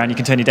the background. You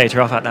can turn your data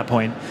off at that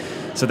point.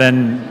 So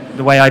then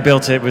the way I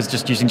built it was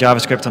just using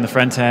JavaScript on the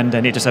front end,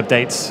 and it just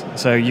updates.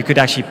 So you could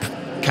actually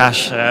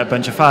cache a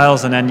bunch of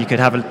files, and then you could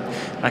have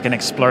like an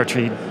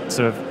exploratory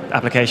sort of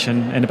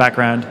application in the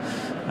background.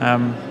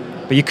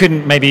 But you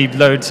couldn't maybe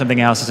load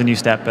something else as a new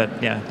step. But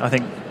yeah, I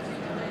think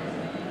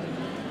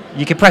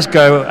you could press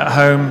go at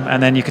home,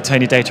 and then you could turn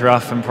your data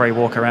off and probably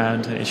walk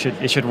around. It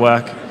should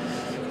work.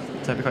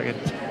 So that'd be quite good.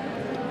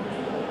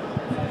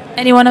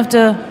 Any one of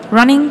the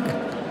running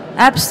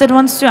apps that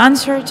wants to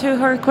answer to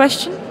her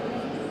question?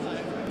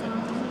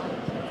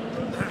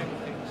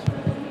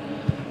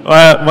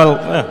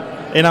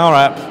 In our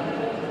app,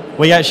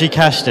 we actually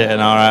cached it in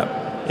our app.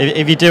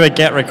 If you do a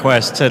GET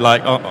request to,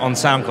 like, on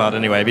SoundCloud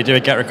anyway, if you do a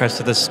GET request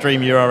to the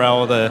stream URL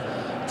or the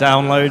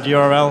download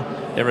URL,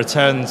 it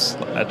returns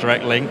a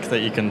direct link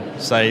that you can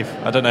save.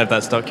 I don't know if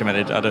that's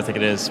documented. I don't think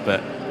it is,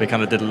 but we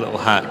kind of did a little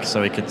hack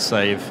so we could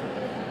save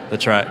the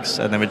tracks,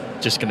 and then we're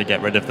just going to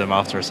get rid of them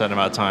after a certain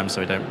amount of time so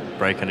we don't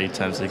break any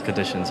terms and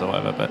conditions or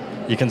whatever. But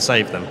you can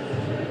save them.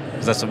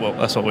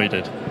 That's what we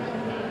did.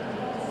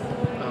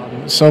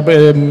 So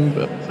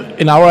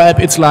in our app,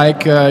 it's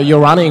like you're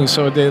running.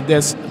 So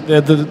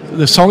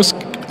the songs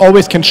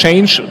always can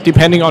change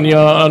depending on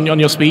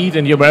your speed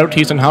and your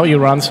varieties and how you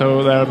run.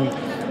 So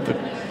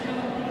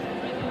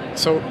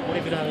what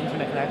if you don't have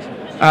internet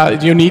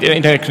connection? You need an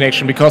internet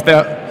connection because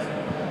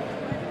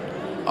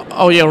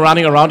you're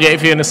running around. Yeah,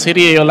 if you're in a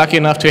city, you're lucky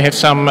enough to have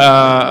some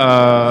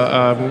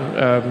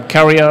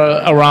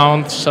carrier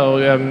around. So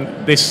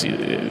this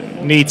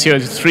needs your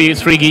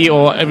 3G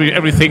or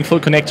everything full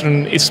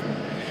connection is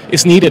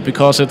needed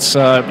because it's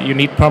you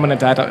need permanent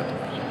data.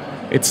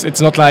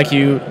 It's not like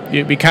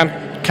we can't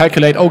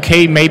calculate.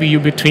 Okay, maybe you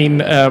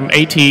between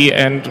 80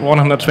 and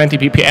 120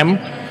 BPM.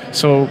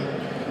 So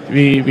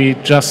we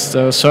just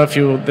serve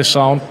you the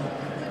sound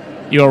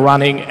you're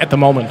running at the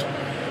moment.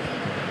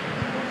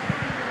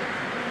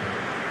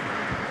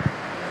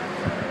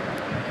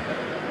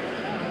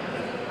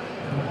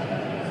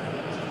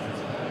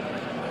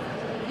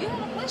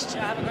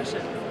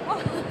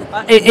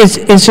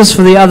 It's just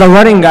for the other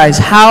running guys.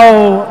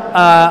 How,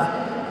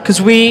 because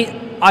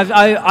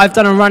I've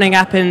done a running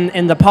app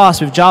in the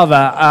past with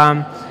Java,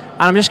 and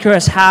I'm just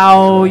curious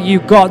how you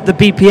got the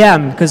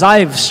BPM, because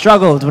I've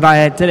struggled when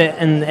I did it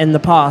in the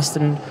past,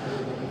 and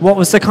what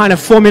was the kind of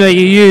formula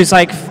you used,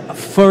 like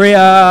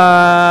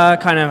Fourier,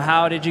 kind of,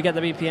 how did you get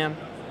the BPM?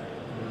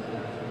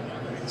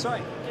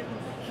 Sorry.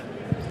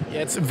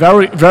 Yeah, it's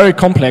very, very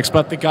complex,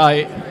 but the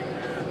guy...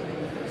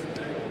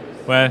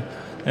 Well,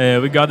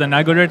 we got an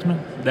algorithm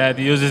that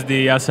uses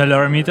the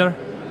accelerometer,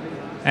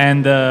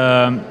 and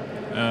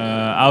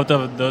out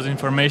of those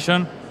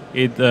information,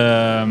 it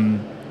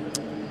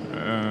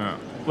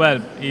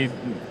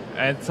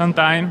at some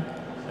time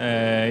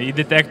it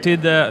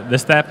detected the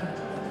step,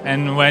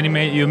 and when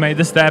you made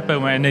the step,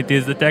 when it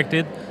is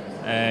detected,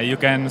 you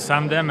can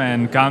sum them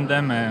and count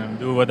them and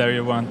do whatever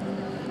you want.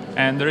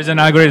 And there is an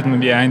algorithm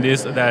behind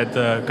this that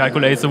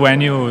calculates when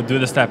you do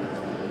the step.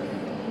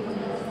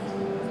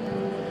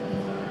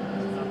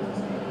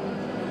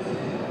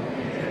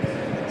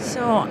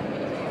 So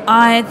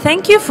I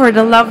thank you for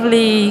the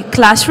lovely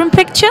classroom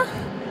picture.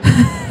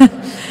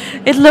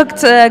 It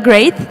looked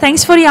great.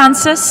 Thanks for the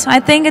answers. I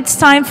think it's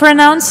time for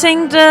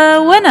announcing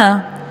the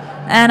winner.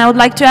 And I would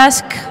like to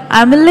ask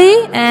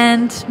Amelie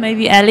and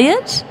maybe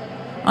Elliot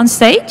on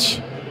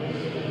stage.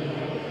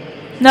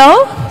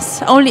 No?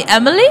 It's only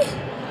Amelie?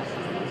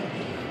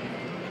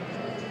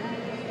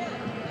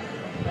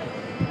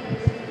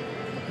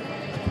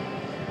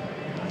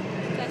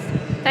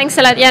 Thanks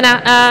a lot,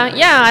 Jana.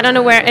 Yeah, I don't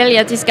know where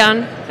Elliot is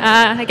gone.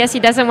 I guess he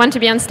doesn't want to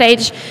be on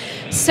stage.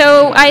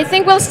 So I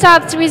think we'll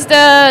start with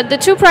the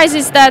two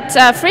prizes that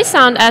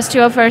Freesound has to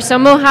offer. So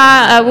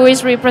Moha, who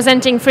is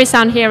representing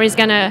Freesound here, is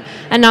going to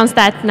announce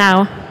that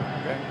now.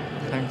 Okay,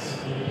 thanks.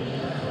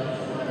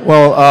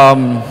 Well,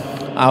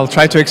 I'll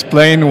try to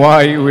explain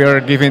why we are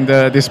giving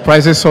these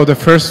prizes. So the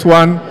first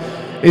one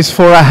is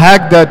for a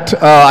hack that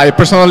I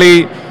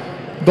personally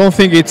don't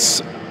think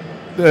it's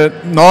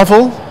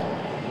novel,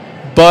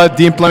 but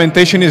the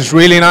implementation is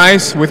really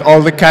nice with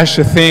all the cache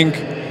thing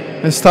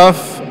and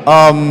stuff.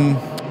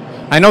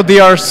 I know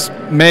there are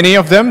many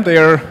of them.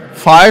 There are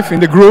 5 in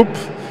the group,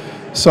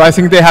 so I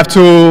think they have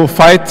to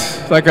fight.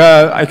 Like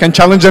I can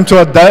challenge them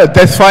to a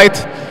death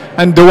fight,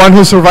 and the one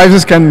who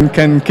survives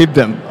can keep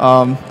them.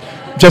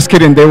 Just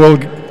kidding. We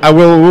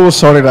will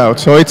sort it out.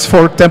 So it's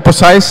for tempo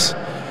size.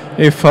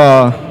 If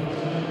any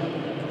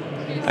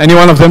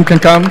one of them can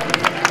come.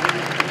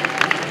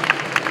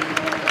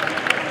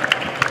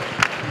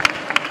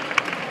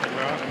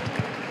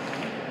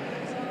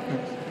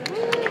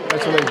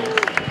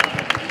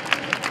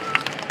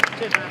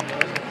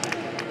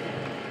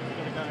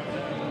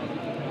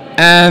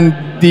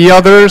 And the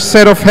other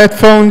set of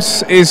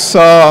headphones is,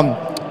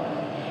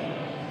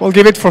 we'll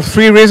give it for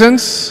 3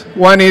 reasons.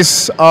 One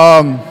is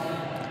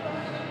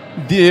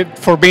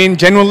for being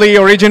genuinely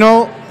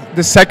original,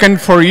 the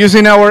second for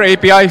using our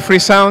API free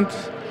sound,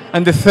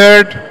 and the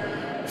third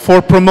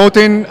for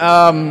promoting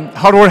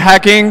hardware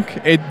hacking.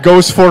 It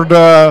goes for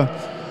the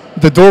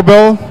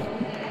doorbell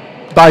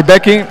by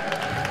Becky.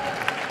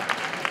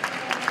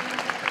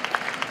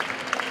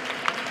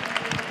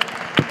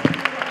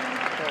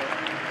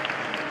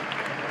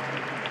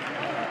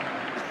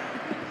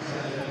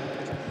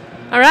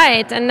 All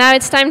right, and now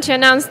it's time to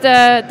announce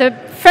the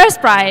first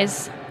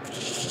prize.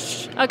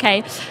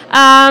 Okay,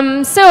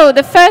 so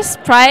the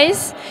first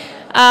prize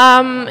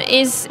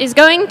is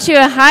going to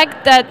a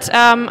hack that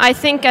I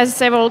think has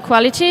several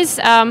qualities.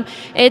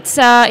 It's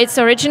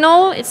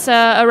original. It's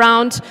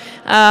around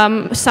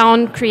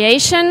sound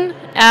creation.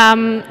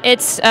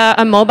 It's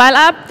a mobile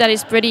app that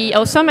is pretty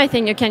awesome. I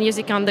think you can use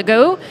it on the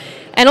go.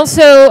 And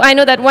also, I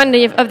know that one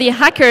of the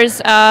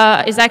hackers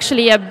is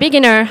actually a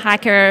beginner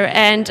hacker,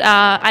 and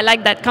I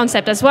like that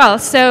concept as well.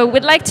 So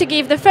we'd like to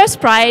give the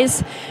first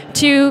prize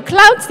to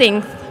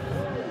CloudSynth.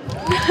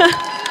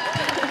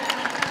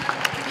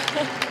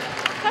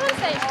 Come on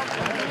stage.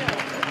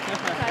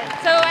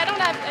 So I don't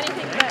have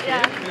anything, but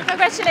yeah.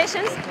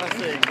 Congratulations.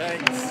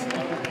 Thanks.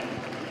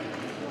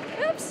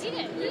 Oops.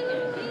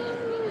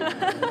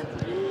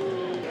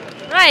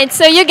 Right,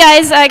 so you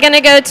guys are going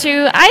to go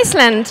to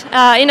Iceland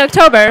in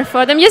October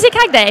for the Music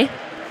Hack Day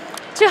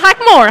to hack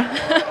more.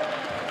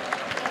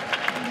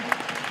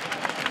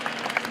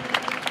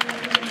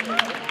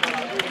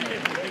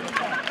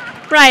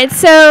 Right,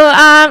 so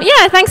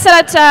yeah, thanks a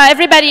lot,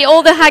 everybody.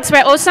 All the hacks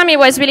were awesome. It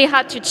was really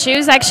hard to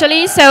choose,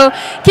 actually. So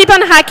keep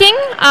on hacking.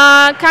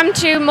 Come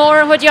to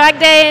more audio hack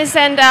days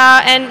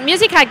and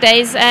music hack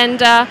days. And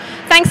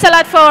thanks a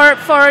lot for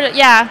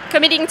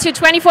committing to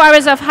 24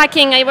 hours of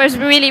hacking. It was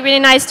really, really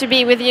nice to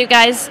be with you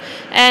guys.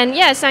 And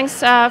yeah, thanks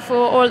for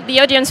all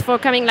the audience for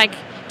coming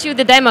to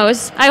the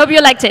demos. I hope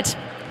you liked it.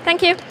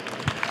 Thank you.